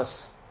God help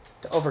us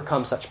to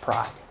overcome such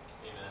pride.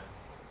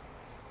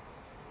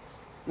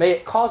 May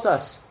it cause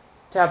us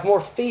to have more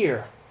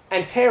fear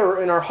and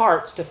terror in our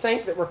hearts to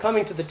think that we're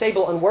coming to the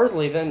table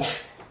unworthily than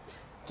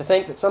to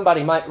think that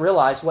somebody might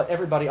realize what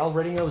everybody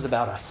already knows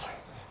about us.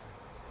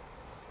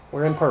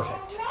 We're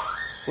imperfect.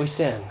 We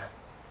sin.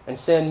 And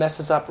sin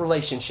messes up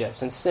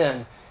relationships. And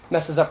sin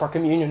messes up our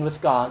communion with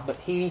God. But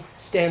He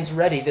stands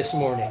ready this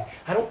morning.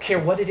 I don't care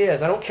what it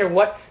is. I don't care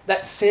what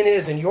that sin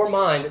is in your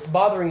mind that's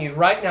bothering you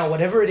right now.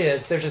 Whatever it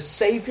is, there's a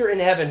Savior in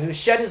heaven who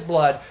shed His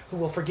blood who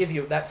will forgive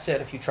you of that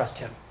sin if you trust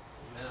Him.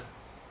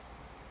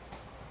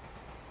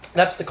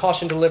 That's the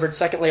caution delivered.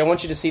 Secondly, I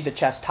want you to see the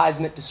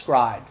chastisement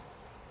described.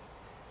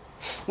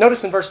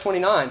 Notice in verse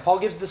 29, Paul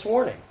gives this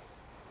warning.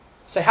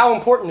 Say, how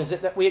important is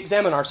it that we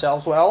examine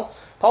ourselves? Well,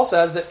 Paul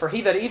says that for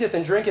he that eateth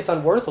and drinketh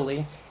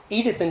unworthily,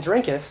 eateth and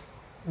drinketh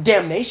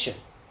damnation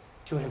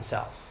to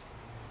himself.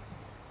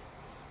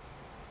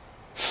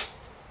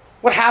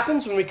 What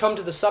happens when we come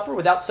to the supper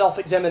without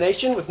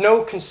self-examination, with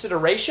no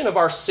consideration of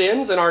our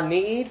sins and our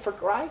need for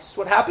Christ?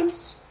 What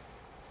happens?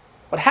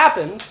 What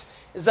happens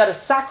is that a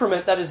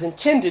sacrament that is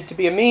intended to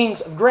be a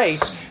means of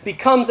grace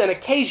becomes an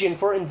occasion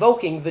for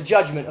invoking the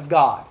judgment of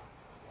God.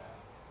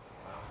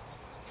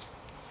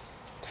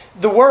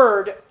 The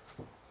world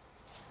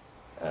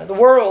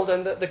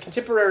and the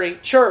contemporary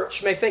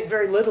church may think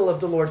very little of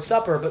the Lord's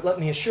Supper, but let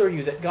me assure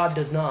you that God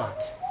does not.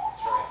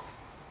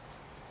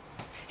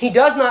 He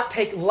does not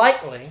take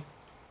lightly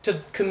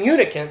to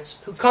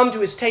communicants who come to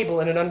His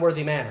table in an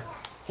unworthy manner.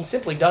 He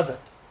simply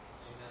doesn't.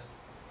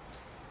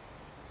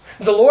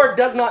 The Lord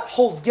does not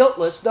hold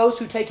guiltless those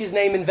who take His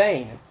name in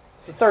vain.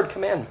 It's the third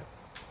commandment.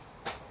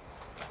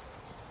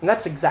 And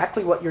that's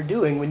exactly what you're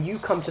doing when you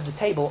come to the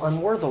table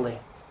unworthily.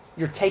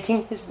 You're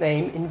taking His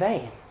name in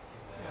vain.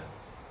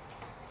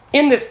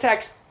 In this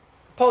text,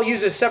 Paul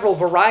uses several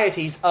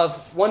varieties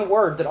of one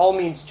word that all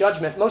means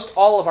judgment. Most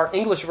all of our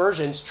English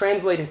versions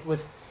translated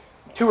with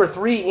 2 or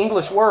 3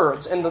 English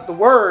words. And the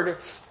word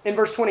in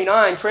verse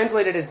 29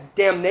 translated as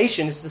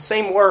damnation is the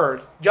same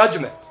word,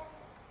 judgment.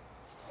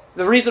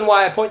 The reason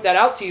why I point that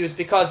out to you is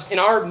because in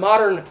our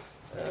modern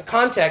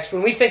context,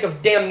 when we think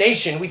of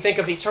damnation, we think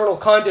of eternal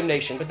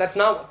condemnation. But that's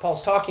not what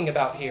Paul's talking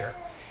about here.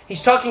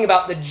 He's talking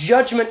about the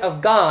judgment of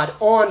God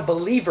on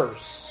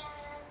believers.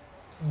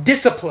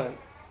 Discipline.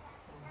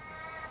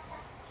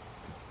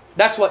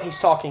 That's what he's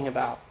talking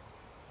about.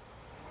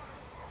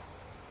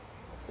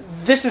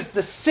 This is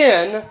the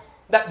sin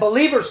that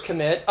believers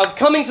commit of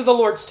coming to the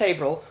Lord's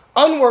table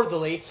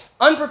unworthily,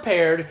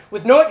 unprepared,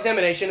 with no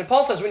examination. And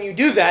Paul says when you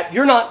do that,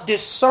 you're not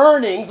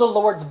discerning the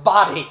Lord's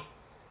body.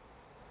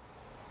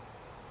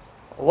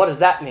 What does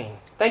that mean?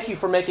 Thank you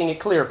for making it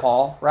clear,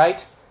 Paul,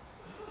 right?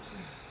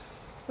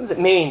 What does it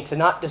mean to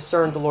not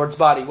discern the Lord's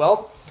body?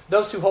 Well,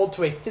 those who hold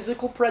to a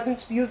physical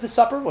presence view of the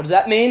supper, what does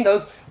that mean?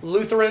 Those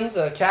Lutherans,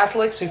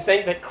 Catholics who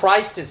think that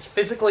Christ is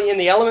physically in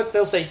the elements,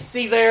 they'll say,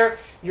 see there,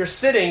 you're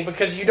sitting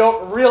because you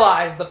don't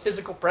realize the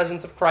physical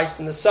presence of Christ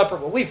in the supper.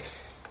 Well, we've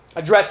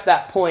addressed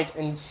that point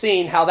and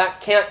seen how that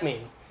can't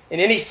mean, in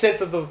any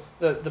sense of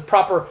the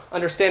proper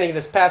understanding of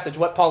this passage,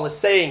 what Paul is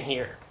saying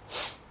here.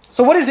 So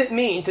So what does it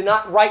mean to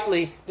not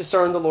rightly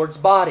discern the Lord's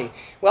body?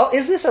 Well,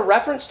 is this a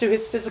reference to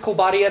his physical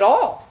body at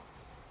all?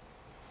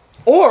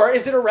 Or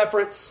is it a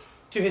reference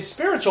to his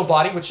spiritual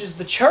body, which is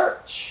the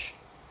church?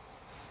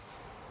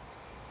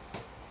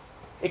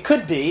 It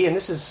could be, and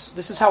this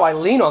is how I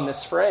lean on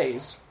this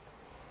phrase,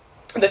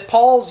 that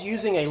Paul's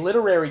using a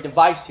literary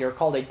device here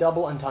called a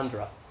double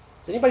entendre.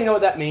 Does anybody know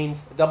what that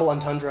means, a double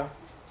entendre?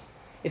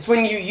 It's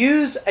when you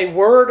use a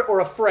word or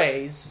a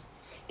phrase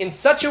in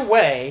such a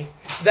way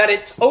that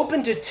it's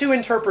open to two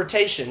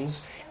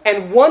interpretations,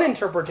 and one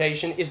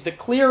interpretation is the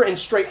clear and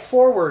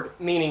straightforward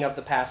meaning of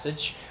the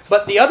passage,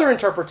 but the other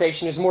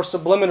interpretation is more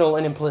subliminal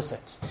and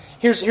implicit.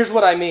 Here's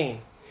what I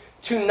mean.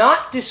 To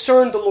not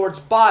discern the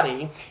Lord's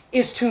body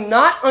is to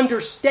not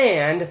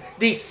understand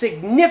the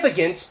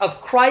significance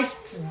of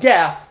Christ's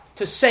death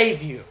to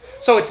save you.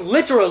 So it's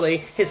literally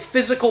his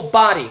physical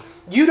body.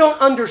 You don't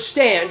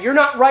understand, you're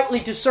not rightly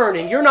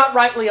discerning, you're not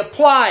rightly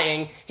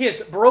applying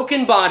his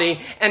broken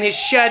body and his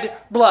shed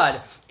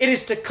blood. It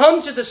is to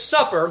come to the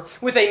supper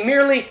with a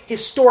merely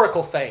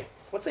historical faith.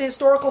 What's a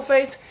historical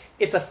faith?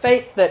 It's a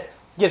faith that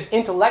gives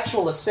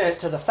intellectual assent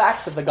to the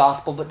facts of the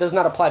gospel but does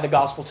not apply the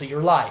gospel to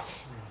your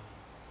life.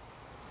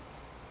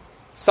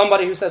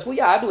 Somebody who says, well,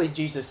 yeah, I believe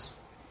Jesus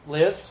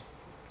lived,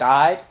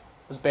 died,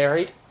 was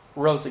buried,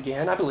 rose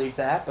again. I believe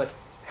that, but it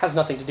has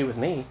nothing to do with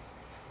me.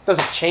 It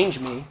doesn't change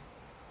me.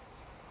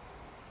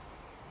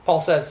 Paul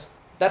says,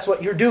 that's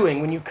what you're doing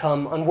when you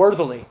come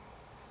unworthily.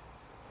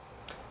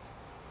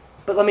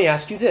 But let me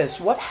ask you this.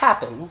 What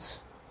happens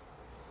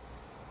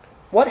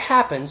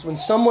when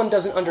someone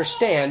doesn't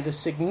understand the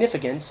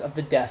significance of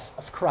the death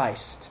of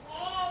Christ?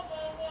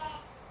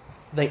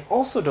 They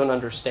also don't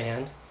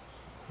understand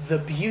the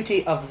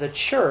beauty of the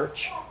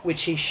church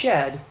which he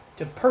shed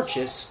to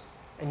purchase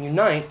and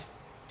unite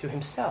to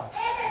himself.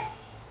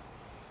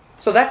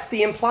 So that's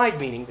the implied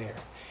meaning there.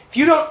 If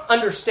you don't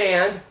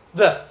understand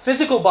the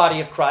physical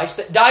body of Christ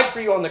that died for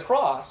you on the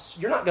cross,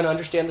 you're not going to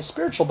understand the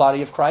spiritual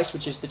body of Christ,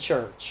 which is the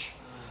church.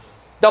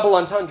 Double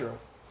entendre.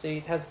 See,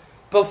 it has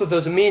both of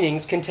those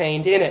meanings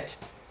contained in it.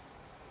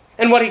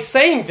 And what he's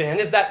saying then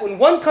is that when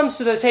one comes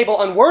to the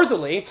table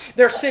unworthily,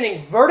 they're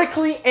sinning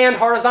vertically and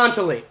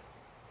horizontally.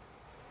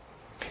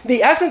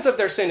 The essence of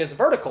their sin is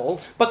vertical,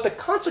 but the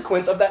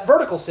consequence of that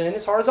vertical sin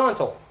is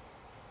horizontal.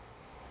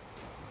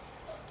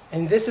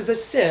 And this is a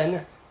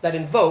sin that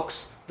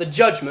invokes the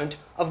judgment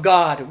of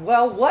God.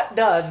 Well, what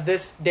does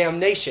this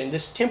damnation,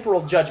 this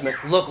temporal judgment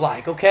look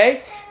like,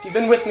 okay? If you've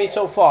been with me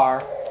so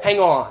far, hang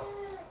on.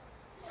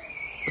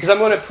 Because I'm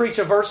going to preach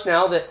a verse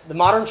now that the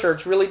modern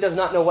church really does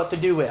not know what to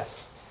do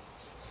with.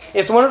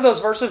 It's one of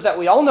those verses that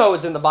we all know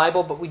is in the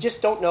Bible, but we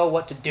just don't know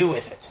what to do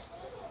with it.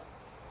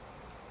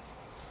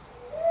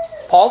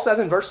 Paul says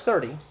in verse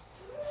 30,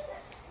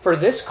 for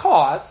this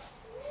cause,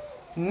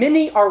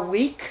 many are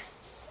weak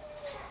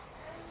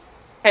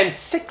and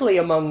sickly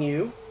among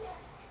you,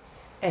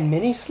 and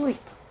many sleep.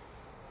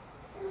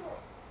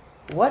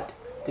 What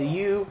do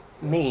you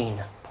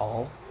mean,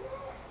 Paul?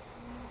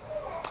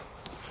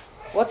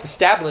 Let's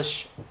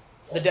establish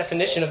the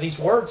definition of these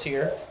words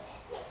here.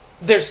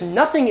 There's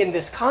nothing in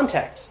this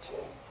context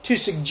to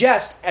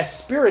suggest a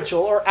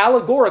spiritual or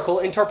allegorical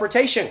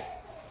interpretation.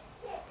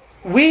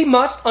 We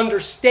must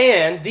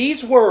understand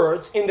these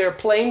words in their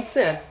plain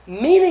sense,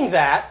 meaning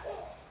that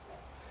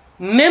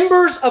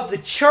members of the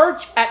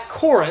church at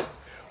Corinth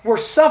were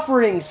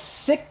suffering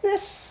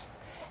sickness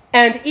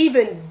and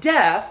even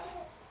death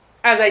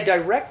as a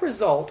direct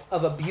result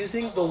of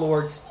abusing the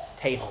Lord's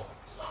table.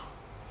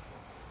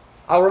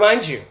 I'll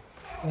remind you,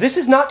 this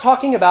is not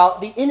talking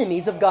about the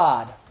enemies of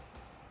God.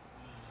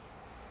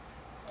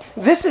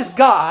 This is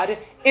God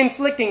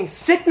inflicting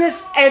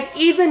sickness and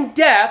even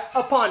death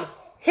upon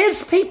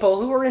his people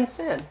who are in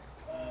sin.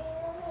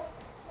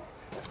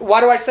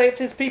 Why do I say it's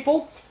his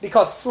people?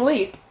 Because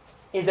sleep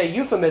is a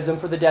euphemism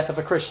for the death of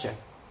a Christian.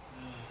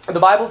 The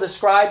Bible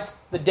describes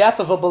the death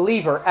of a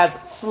believer as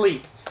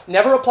sleep.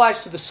 Never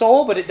applies to the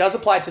soul, but it does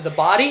apply to the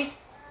body.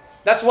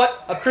 That's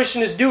what a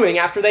Christian is doing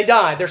after they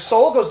die. Their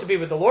soul goes to be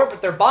with the Lord,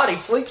 but their body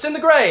sleeps in the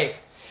grave.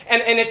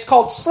 And it's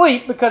called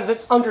sleep because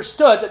it's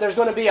understood that there's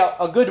going to be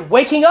a good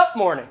waking up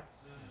morning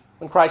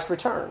when Christ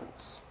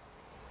returns.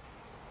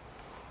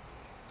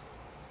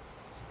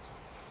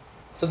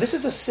 So this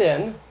is a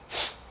sin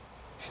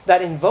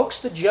that invokes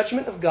the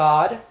judgment of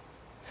God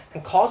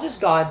and causes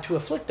God to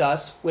afflict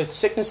us with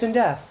sickness and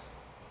death.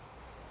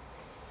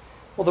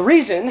 Well, the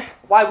reason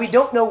why we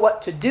don't know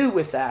what to do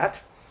with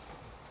that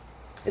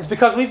is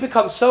because we've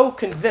become so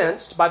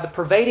convinced by the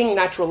pervading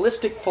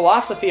naturalistic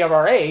philosophy of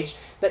our age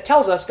that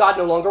tells us God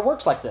no longer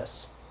works like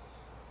this.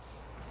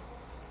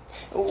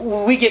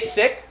 We get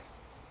sick,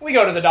 we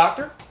go to the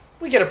doctor,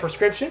 we get a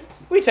prescription,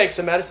 we take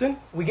some medicine,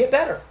 we get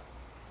better.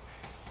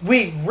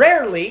 We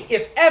rarely,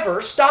 if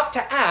ever, stop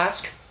to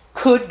ask,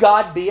 could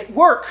God be at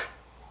work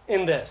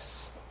in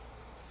this?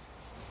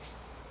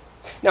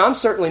 Now, I'm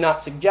certainly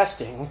not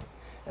suggesting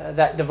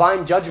that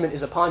divine judgment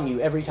is upon you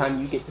every time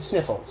you get the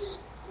sniffles.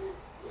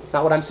 It's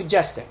not what I'm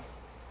suggesting.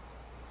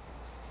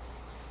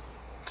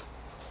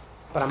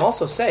 But I'm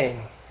also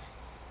saying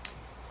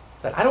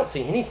But I don't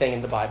see anything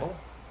in the Bible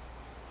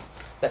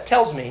that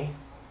tells me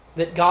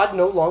that God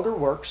no longer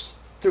works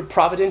through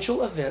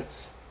providential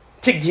events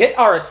to get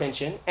our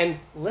attention and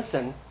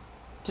listen,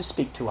 to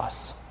speak to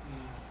us.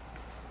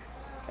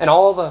 And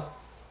all the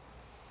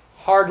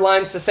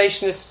hardline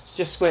cessationists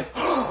just went,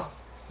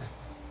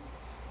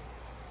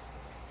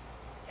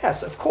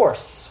 yes, of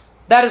course.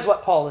 That is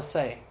what Paul is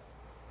saying.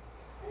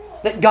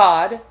 That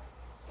God,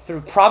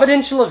 through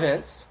providential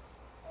events,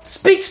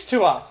 speaks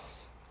to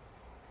us.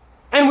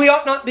 And we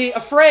ought not be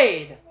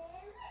afraid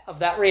of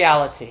that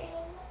reality.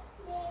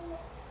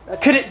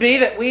 Could it be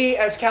that we,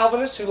 as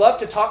Calvinists who love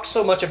to talk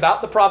so much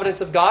about the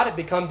providence of God, have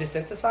become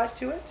desensitized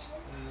to it?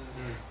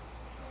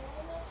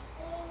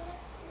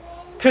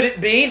 Could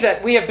it be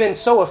that we have been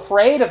so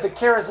afraid of the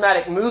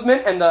charismatic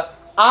movement and the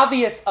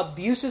obvious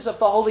abuses of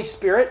the Holy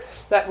Spirit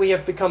that we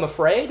have become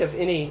afraid of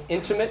any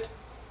intimate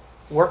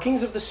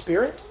workings of the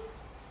Spirit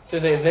through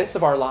the events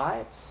of our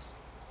lives?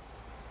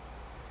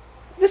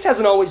 This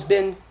hasn't always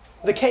been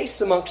the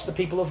case amongst the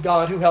people of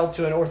God who held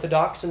to an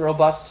orthodox and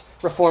robust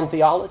Reformed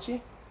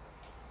theology.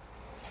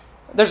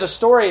 There's a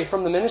story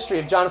from the ministry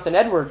of Jonathan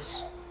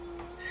Edwards.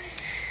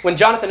 When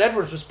Jonathan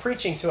Edwards was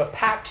preaching to a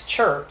packed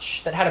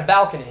church that had a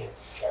balcony,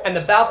 and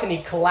the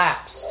balcony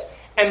collapsed,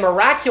 and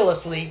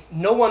miraculously,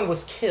 no one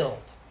was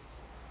killed.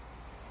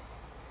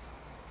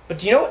 But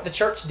do you know what the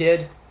church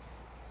did?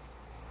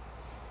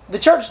 The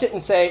church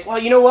didn't say, well,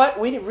 you know what?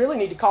 We really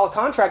need to call a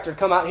contractor to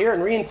come out here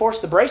and reinforce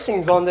the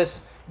bracings on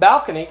this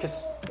balcony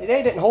because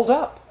they didn't hold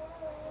up.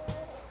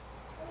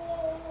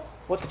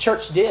 What the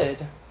church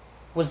did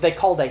was they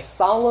called a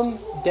solemn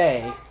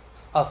day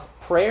of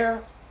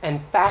prayer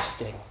and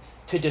fasting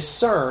to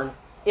discern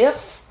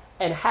if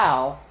and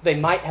how they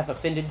might have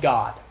offended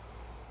God.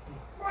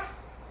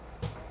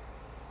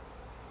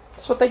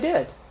 That's what they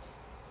did.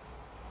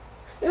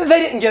 They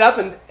didn't get up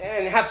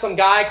and have some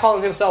guy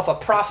calling himself a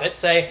prophet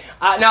say,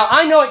 now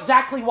I know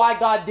exactly why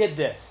God did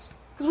this.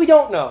 Because we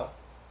don't know.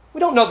 We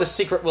don't know the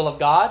secret will of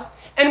God.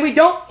 And we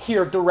don't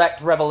hear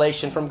direct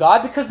revelation from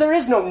God because there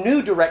is no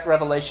new direct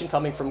revelation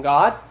coming from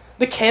God.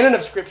 The canon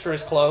of Scripture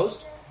is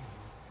closed.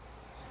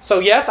 So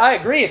yes, I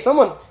agree. If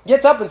someone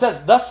gets up and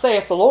says, thus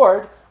saith the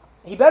Lord,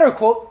 he better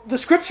quote the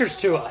Scriptures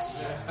to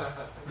us.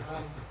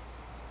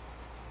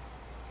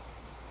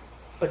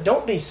 But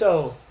don't be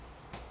so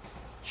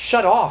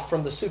shut off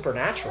from the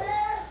supernatural,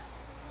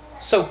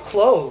 so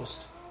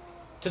closed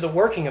to the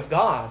working of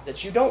God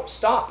that you don't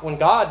stop when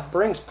God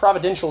brings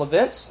providential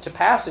events to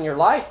pass in your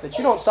life, that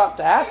you don't stop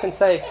to ask and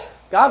say,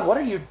 God, what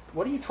are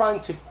you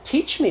trying to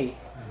teach me?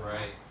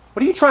 Right.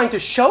 What are you trying to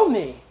show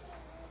me?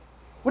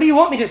 What do you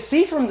want me to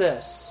see from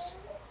this?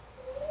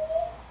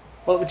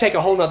 Well, it would take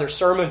a whole other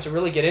sermon to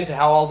really get into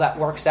how all that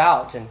works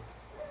out and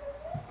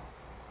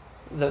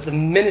the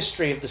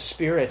ministry of the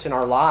Spirit in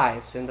our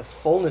lives and the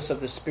fullness of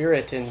the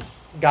Spirit in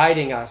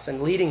guiding us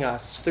and leading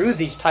us through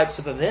these types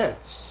of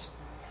events.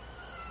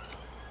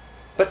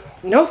 But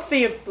no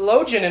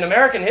theologian in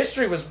American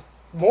history was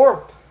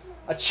more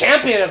a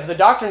champion of the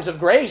doctrines of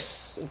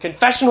grace and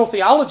confessional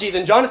theology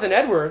than Jonathan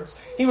Edwards.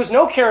 He was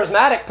no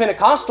charismatic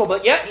Pentecostal,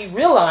 but yet he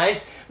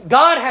realized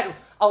God had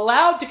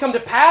allowed to come to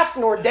pass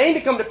and ordained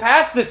to come to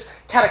pass this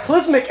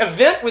cataclysmic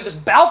event with this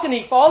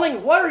balcony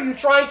falling. What are you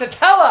trying to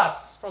tell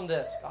us from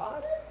this,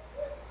 God?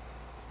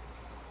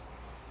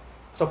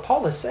 So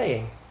Paul is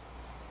saying,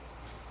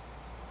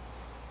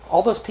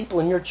 all those people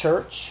in your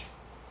church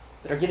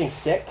that are getting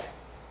sick,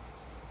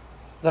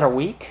 that are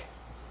weak,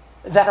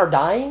 that are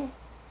dying,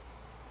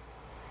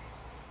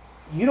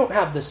 you don't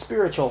have the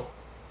spiritual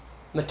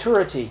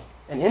maturity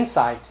and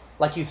insight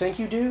like you think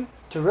you do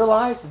to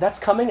realize that that's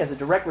coming as a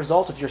direct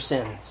result of your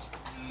sins.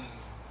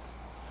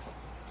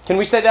 Can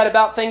we say that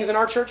about things in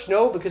our church?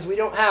 No, because we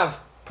don't have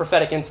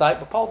prophetic insight,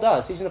 but Paul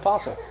does. He's an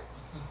apostle.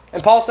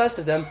 And Paul says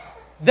to them,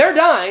 they're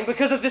dying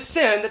because of this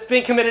sin that's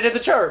being committed in the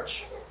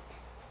church.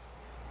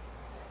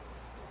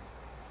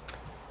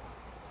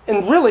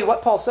 And really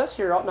what Paul says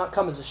here ought not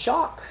come as a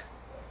shock.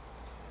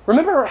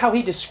 Remember how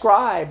he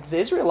described the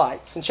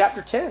Israelites in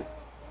chapter 10.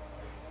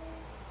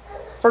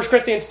 1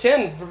 Corinthians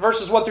 10,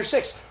 verses 1 through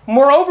 6.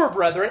 Moreover,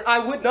 brethren, I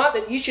would not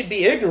that ye should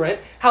be ignorant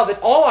how that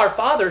all our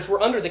fathers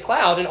were under the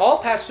cloud, and all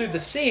passed through the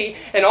sea,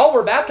 and all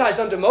were baptized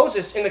unto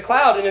Moses in the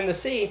cloud and in the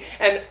sea,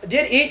 and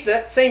did eat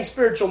that same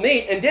spiritual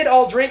meat, and did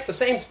all drink the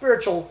same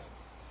spiritual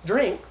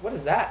drink. What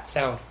does that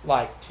sound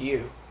like to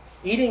you?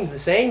 Eating the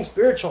same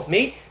spiritual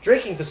meat,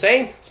 drinking the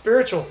same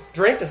spiritual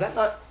drink. Does that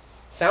not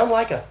sound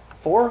like a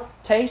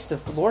foretaste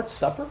of the Lord's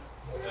Supper?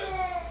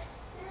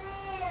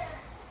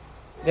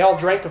 They all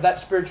drank of that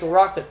spiritual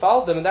rock that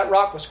followed them, and that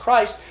rock was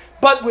Christ.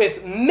 But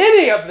with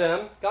many of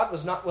them, God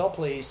was not well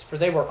pleased, for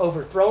they were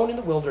overthrown in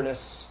the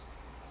wilderness.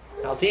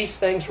 Now these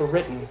things were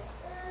written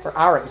for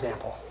our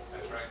example.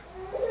 That's right.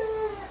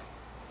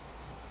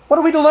 What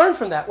are we to learn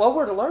from that? Well,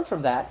 we're to learn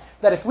from that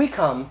if we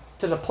come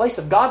to the place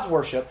of God's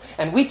worship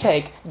and we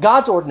take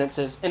God's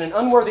ordinances in an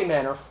unworthy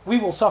manner, we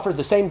will suffer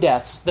the same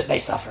deaths that they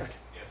suffered.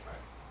 Yes, right.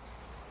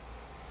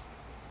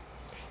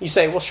 You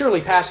say, well, surely,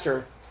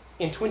 Pastor,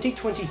 in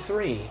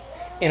 2023,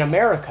 in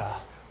America,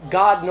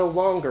 God no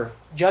longer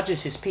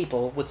judges his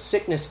people with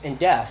sickness and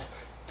death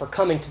for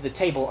coming to the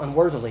table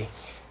unworthily.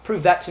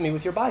 Prove that to me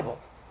with your Bible.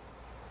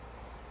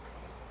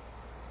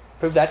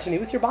 Prove that to me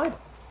with your Bible.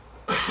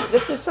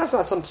 That's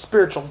not some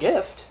spiritual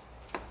gift.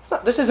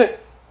 This isn't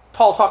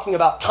Paul talking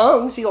about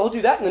tongues. He'll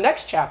do that in the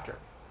next chapter.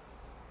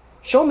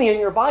 Show me in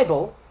your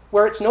Bible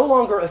where it's no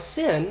longer a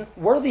sin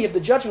worthy of the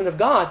judgment of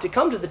God to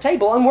come to the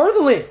table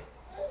unworthily.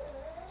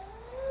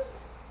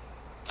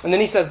 And then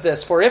he says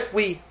this, for if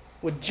we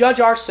would judge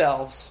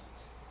ourselves,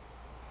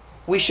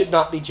 we should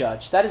not be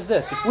judged. That is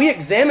this, if we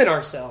examine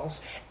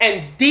ourselves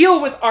and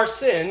deal with our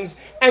sins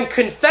and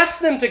confess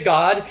them to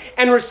God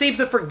and receive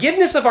the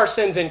forgiveness of our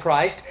sins in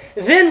Christ,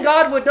 then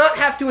God would not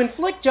have to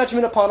inflict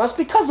judgment upon us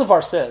because of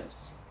our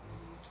sins.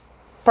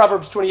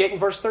 Proverbs 28 and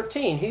verse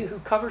 13, he who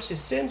covers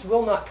his sins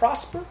will not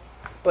prosper,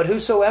 but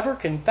whosoever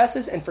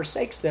confesses and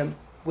forsakes them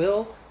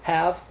will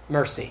have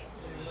mercy.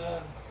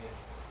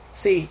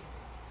 See,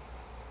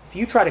 if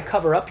you try to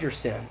cover up your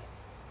sin,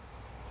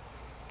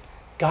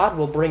 God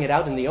will bring it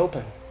out in the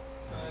open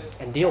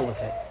and deal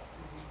with it.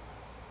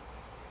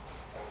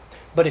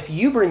 But if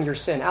you bring your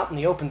sin out in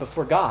the open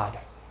before God,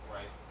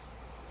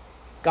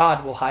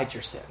 God will hide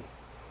your sin.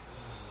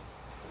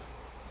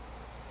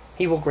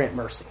 He will grant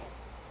mercy.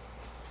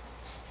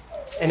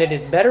 And it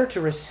is better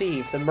to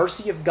receive the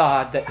mercy of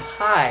God that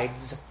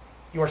hides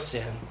your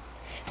sin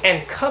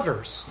and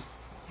covers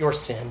your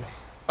sin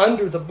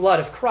under the blood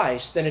of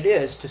Christ than it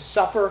is to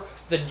suffer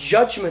the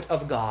judgment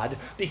of God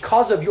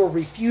because of your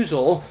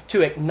refusal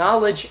to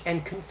acknowledge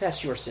and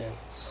confess your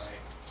sins.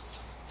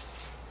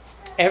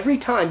 Every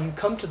time you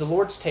come to the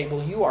Lord's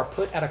table, you are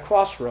put at a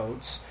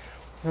crossroads.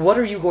 What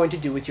are you going to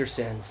do with your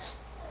sins?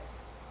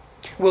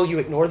 Will you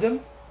ignore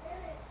them?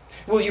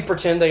 Will you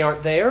pretend they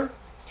aren't there?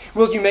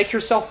 Will you make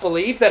yourself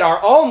believe that our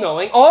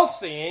all-knowing,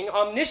 all-seeing,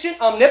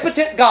 omniscient,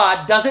 omnipotent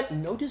God doesn't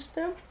notice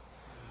them?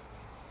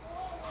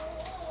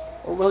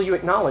 Or will you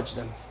acknowledge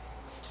them?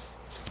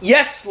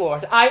 Yes,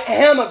 Lord, I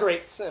am a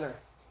great sinner.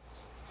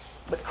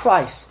 But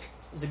Christ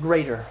is a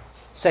greater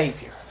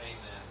Savior. Amen.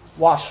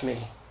 Wash me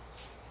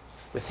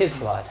with his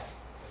blood,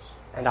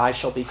 and I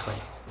shall be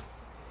clean.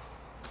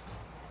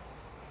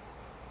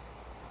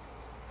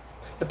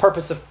 The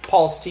purpose of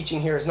Paul's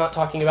teaching here is not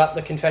talking about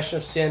the confession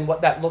of sin,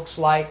 what that looks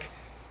like.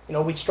 You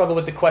know, we struggle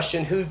with the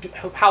question,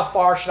 how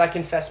far should I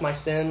confess my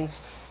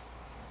sins?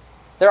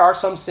 There are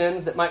some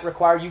sins that might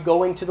require you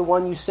going to the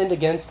one you sinned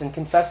against and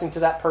confessing to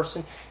that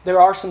person.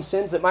 There are some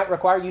sins that might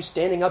require you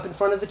standing up in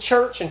front of the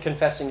church and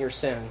confessing your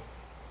sin.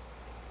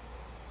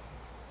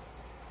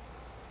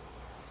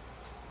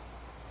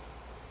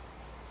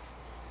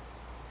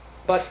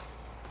 But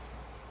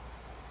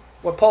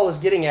what Paul is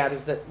getting at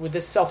is that with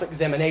this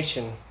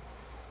self-examination,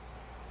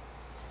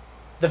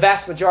 the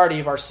vast majority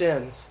of our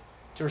sins,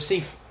 to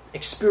receive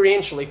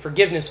experientially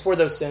forgiveness for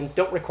those sins,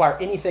 don't require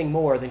anything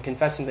more than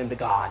confessing them to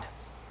God.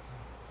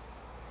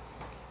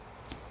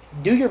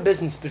 Do your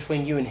business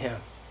between you and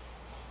him,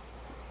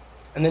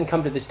 and then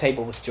come to this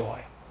table with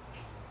joy.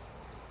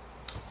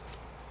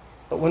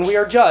 But when we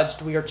are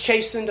judged, we are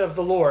chastened of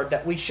the Lord,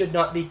 that we should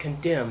not be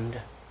condemned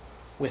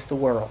with the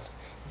world.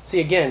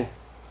 See, again,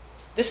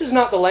 this is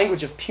not the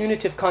language of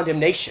punitive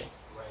condemnation.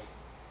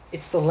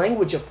 It's the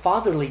language of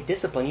fatherly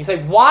discipline. You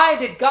say, why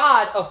did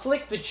God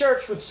afflict the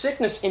church with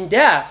sickness and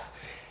death?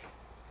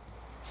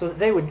 So that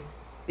they would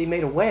be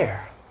made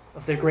aware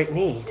of their great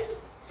need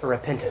for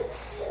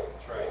repentance.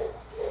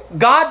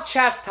 God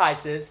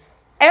chastises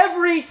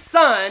every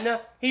son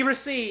he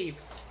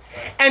receives.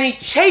 And he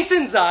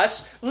chastens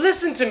us,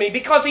 listen to me,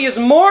 because he is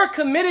more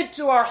committed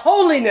to our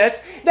holiness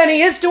than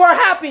he is to our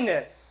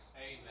happiness.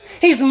 Amen.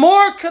 He's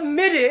more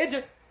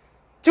committed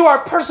to our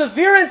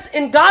perseverance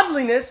in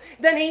godliness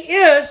than he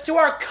is to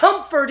our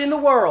comfort in the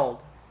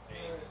world.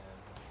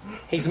 Amen.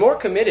 He's more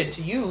committed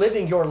to you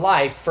living your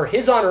life for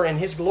his honor and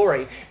his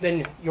glory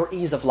than your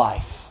ease of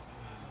life.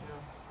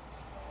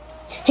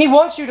 He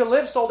wants you to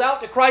live sold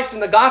out to Christ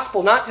and the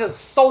gospel, not just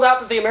sold out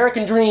to the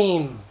American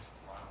dream.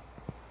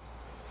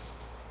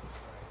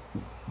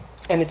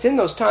 And it's in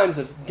those times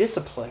of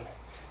discipline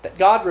that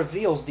God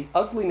reveals the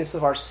ugliness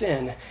of our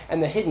sin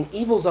and the hidden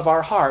evils of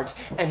our heart,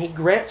 and he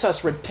grants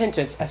us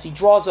repentance as he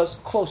draws us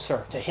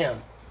closer to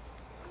him.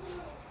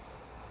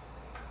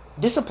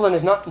 Discipline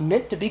is not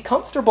meant to be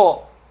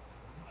comfortable.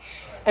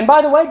 And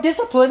by the way,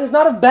 discipline is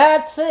not a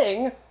bad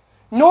thing,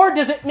 nor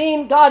does it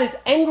mean God is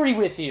angry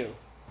with you.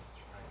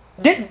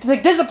 The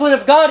discipline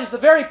of God is the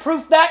very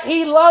proof that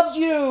he loves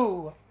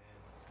you.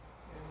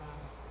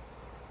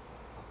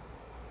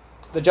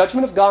 The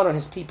judgment of God on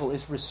his people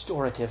is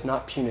restorative,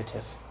 not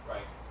punitive.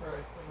 Right.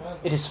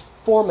 It is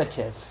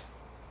formative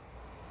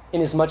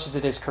inasmuch as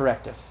it is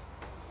corrective.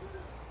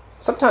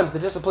 Sometimes the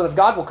discipline of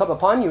God will come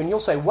upon you and you'll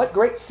say, what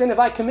great sin have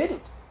I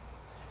committed?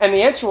 And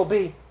the answer will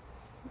be,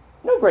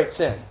 no great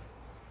sin.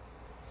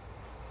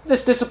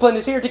 This discipline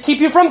is here to keep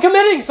you from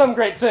committing some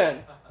great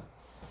sin.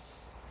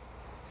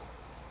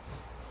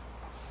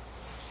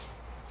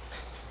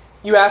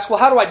 You ask, well,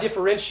 how do I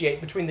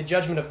differentiate between the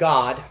judgment of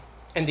God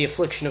and the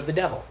affliction of the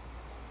devil?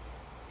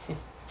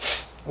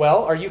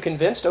 Well, are you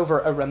convinced over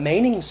a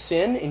remaining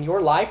sin in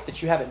your life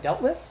that you haven't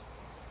dealt with?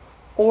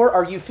 Or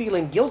are you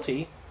feeling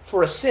guilty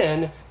for a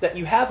sin that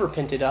you have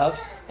repented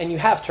of and you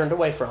have turned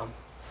away from?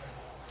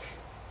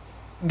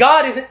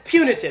 God isn't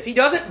punitive. He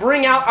doesn't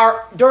bring out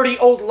our dirty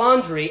old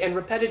laundry and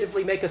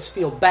repetitively make us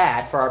feel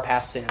bad for our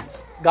past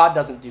sins. God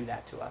doesn't do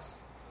that to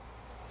us.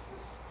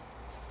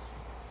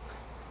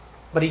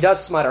 But He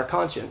does smite our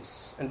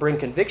conscience and bring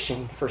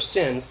conviction for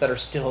sins that are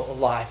still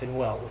alive and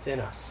well within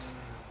us.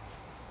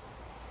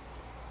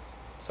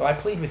 So I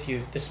plead with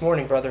you this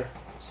morning, brother,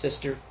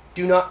 sister,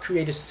 do not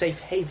create a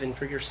safe haven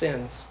for your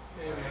sins.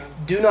 Amen.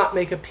 Do not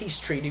make a peace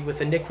treaty with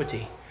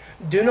iniquity.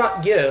 Do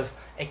not give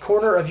a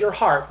corner of your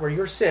heart where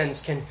your sins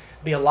can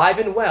be alive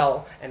and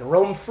well and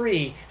roam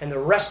free, and the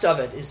rest of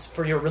it is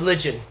for your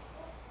religion.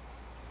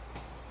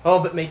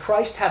 Oh, but may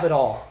Christ have it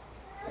all,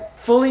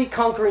 fully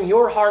conquering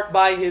your heart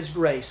by His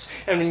grace.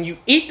 And when you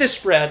eat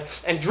this bread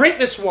and drink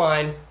this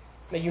wine,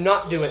 may you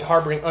not do it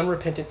harboring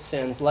unrepentant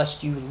sins,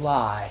 lest you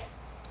lie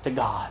to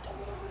God.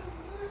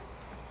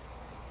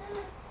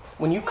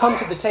 When you come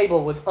to the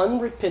table with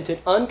unrepentant,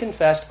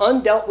 unconfessed,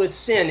 undealt with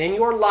sin in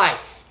your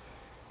life,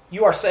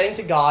 you are saying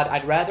to God,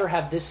 I'd rather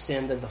have this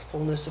sin than the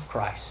fullness of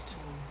Christ.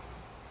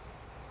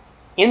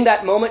 In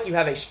that moment, you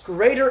have a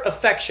greater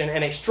affection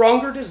and a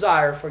stronger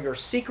desire for your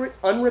secret,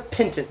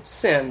 unrepentant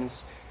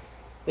sins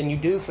than you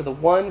do for the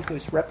one who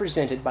is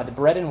represented by the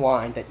bread and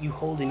wine that you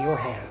hold in your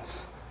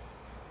hands.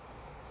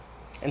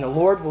 And the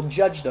Lord will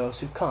judge those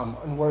who come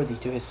unworthy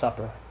to His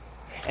supper.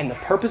 And the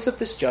purpose of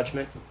this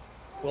judgment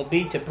will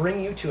be to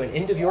bring you to an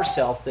end of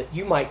yourself, that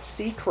you might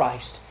see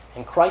Christ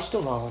and Christ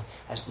alone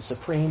as the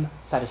supreme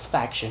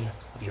satisfaction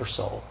of your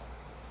soul.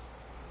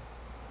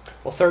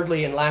 Well,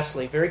 thirdly and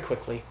lastly, very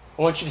quickly,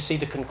 I want you to see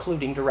the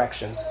concluding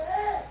directions.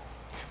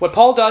 What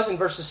Paul does in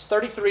verses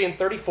 33 and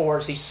 34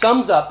 is he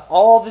sums up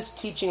all this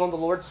teaching on the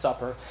Lord's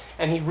Supper,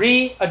 and he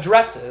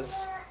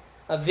readdresses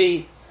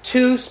the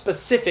two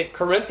specific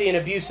Corinthian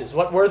abuses.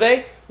 What were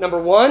they?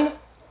 Number one,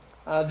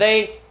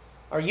 they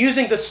are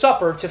using the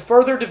supper to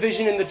further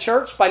division in the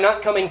church by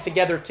not coming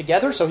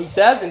together. So he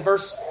says in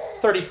verse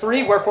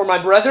 33, wherefore, my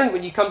brethren,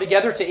 when you come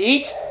together to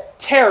eat,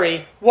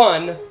 tarry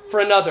one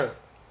for another.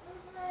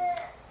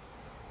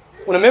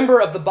 When a member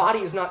of the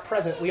body is not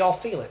present, we all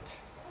feel it.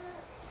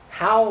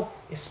 How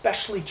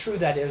especially true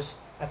that is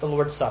at the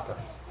Lord's Supper.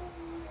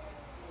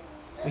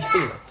 We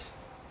feel it.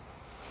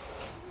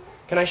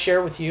 Can I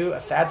share with you a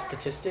sad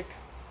statistic?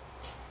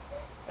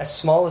 As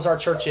small as our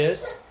church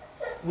is,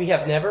 we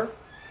have never,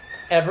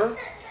 ever,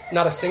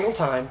 not a single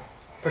time,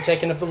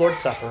 partaken of the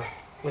Lord's Supper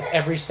with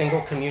every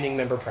single communing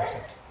member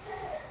present.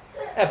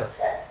 Ever.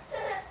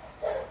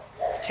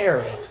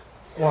 Tarry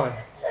one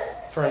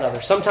for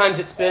another. Sometimes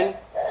it's been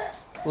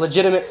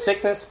legitimate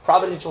sickness,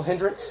 providential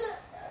hindrance,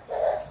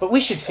 but we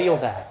should feel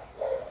that.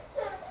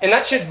 And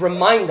that should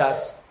remind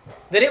us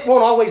that it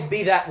won't always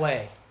be that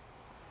way.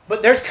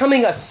 But there's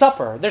coming a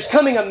supper, there's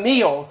coming a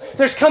meal,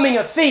 there's coming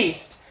a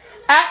feast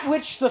at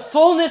which the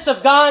fullness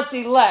of God's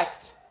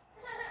elect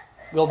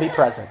will be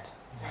present.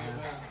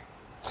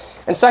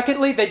 And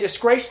secondly, they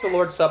disgrace the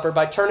Lord's Supper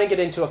by turning it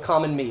into a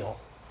common meal.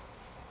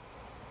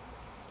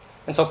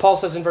 And so Paul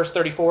says in verse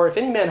 34, if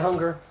any man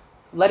hunger,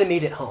 let him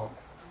eat at home,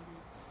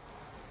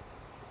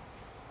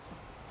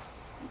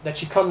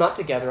 that you come not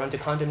together unto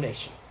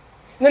condemnation.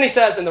 And then he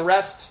says, and the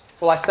rest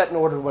will I set in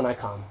order when I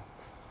come.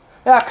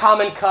 A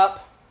common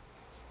cup,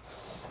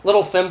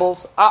 little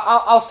thimbles,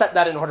 I'll set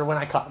that in order when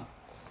I come.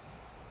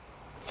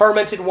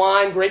 Fermented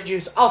wine, grape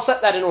juice, I'll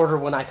set that in order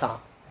when I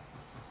come.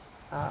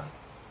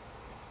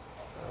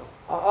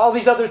 All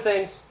these other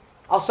things,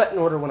 I'll set in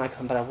order when I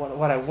come. But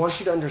what I want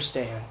you to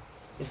understand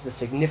is the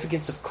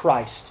significance of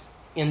Christ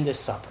in this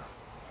supper.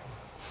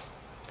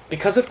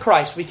 Because of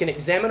Christ, we can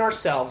examine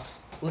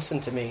ourselves. Listen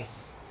to me.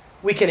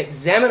 We can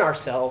examine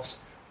ourselves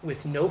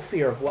with no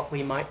fear of what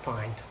we might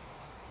find.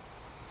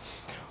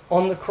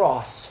 On the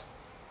cross,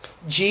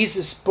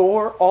 Jesus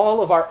bore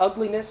all of our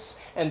ugliness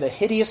and the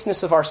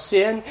hideousness of our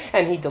sin,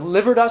 and He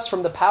delivered us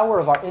from the power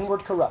of our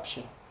inward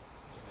corruption.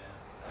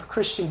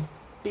 Christian,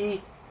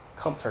 be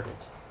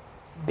comforted.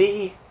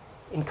 Be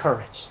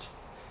encouraged.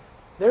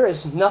 There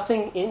is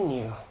nothing in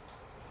you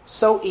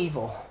so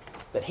evil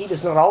that He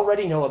does not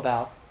already know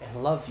about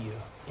and love you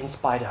in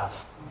spite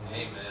of.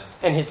 Amen.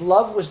 And His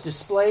love was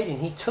displayed, and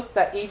He took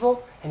that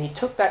evil, and He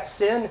took that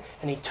sin,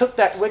 and He took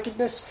that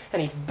wickedness,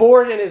 and He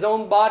bore it in His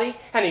own body,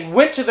 and He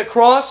went to the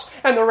cross,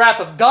 and the wrath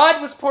of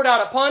God was poured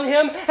out upon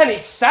Him, and He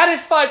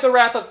satisfied the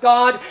wrath of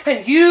God,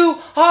 and you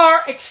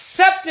are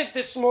accepted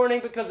this morning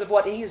because of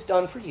what He has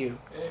done for you.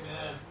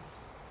 Amen.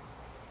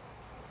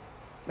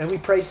 May we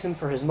praise Him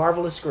for His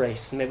marvelous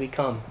grace, and may we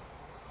come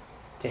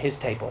to His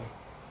table.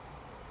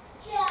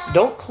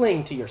 Don't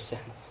cling to your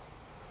sins,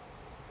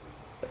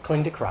 but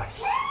cling to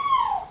Christ.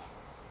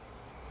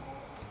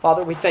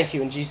 Father, we thank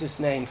You in Jesus'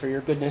 name for Your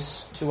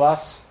goodness to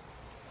us,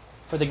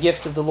 for the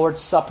gift of the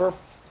Lord's Supper,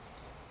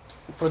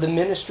 for the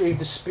ministry of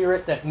the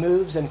Spirit that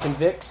moves and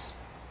convicts.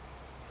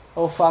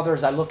 Oh, Father,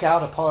 as I look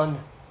out upon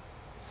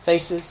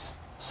faces,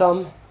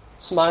 some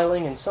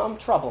smiling and some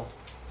troubled,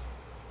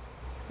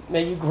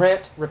 May you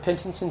grant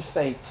repentance and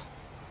faith.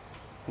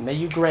 And may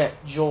you grant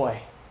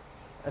joy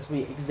as we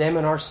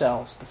examine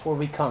ourselves before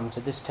we come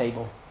to this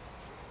table.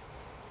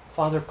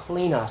 Father,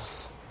 clean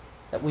us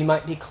that we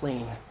might be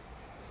clean.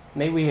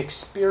 May we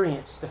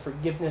experience the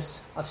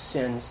forgiveness of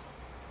sins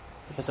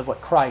because of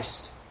what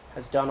Christ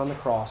has done on the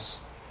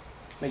cross.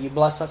 May you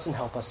bless us and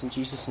help us in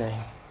Jesus'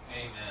 name.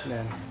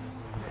 Amen. Amen.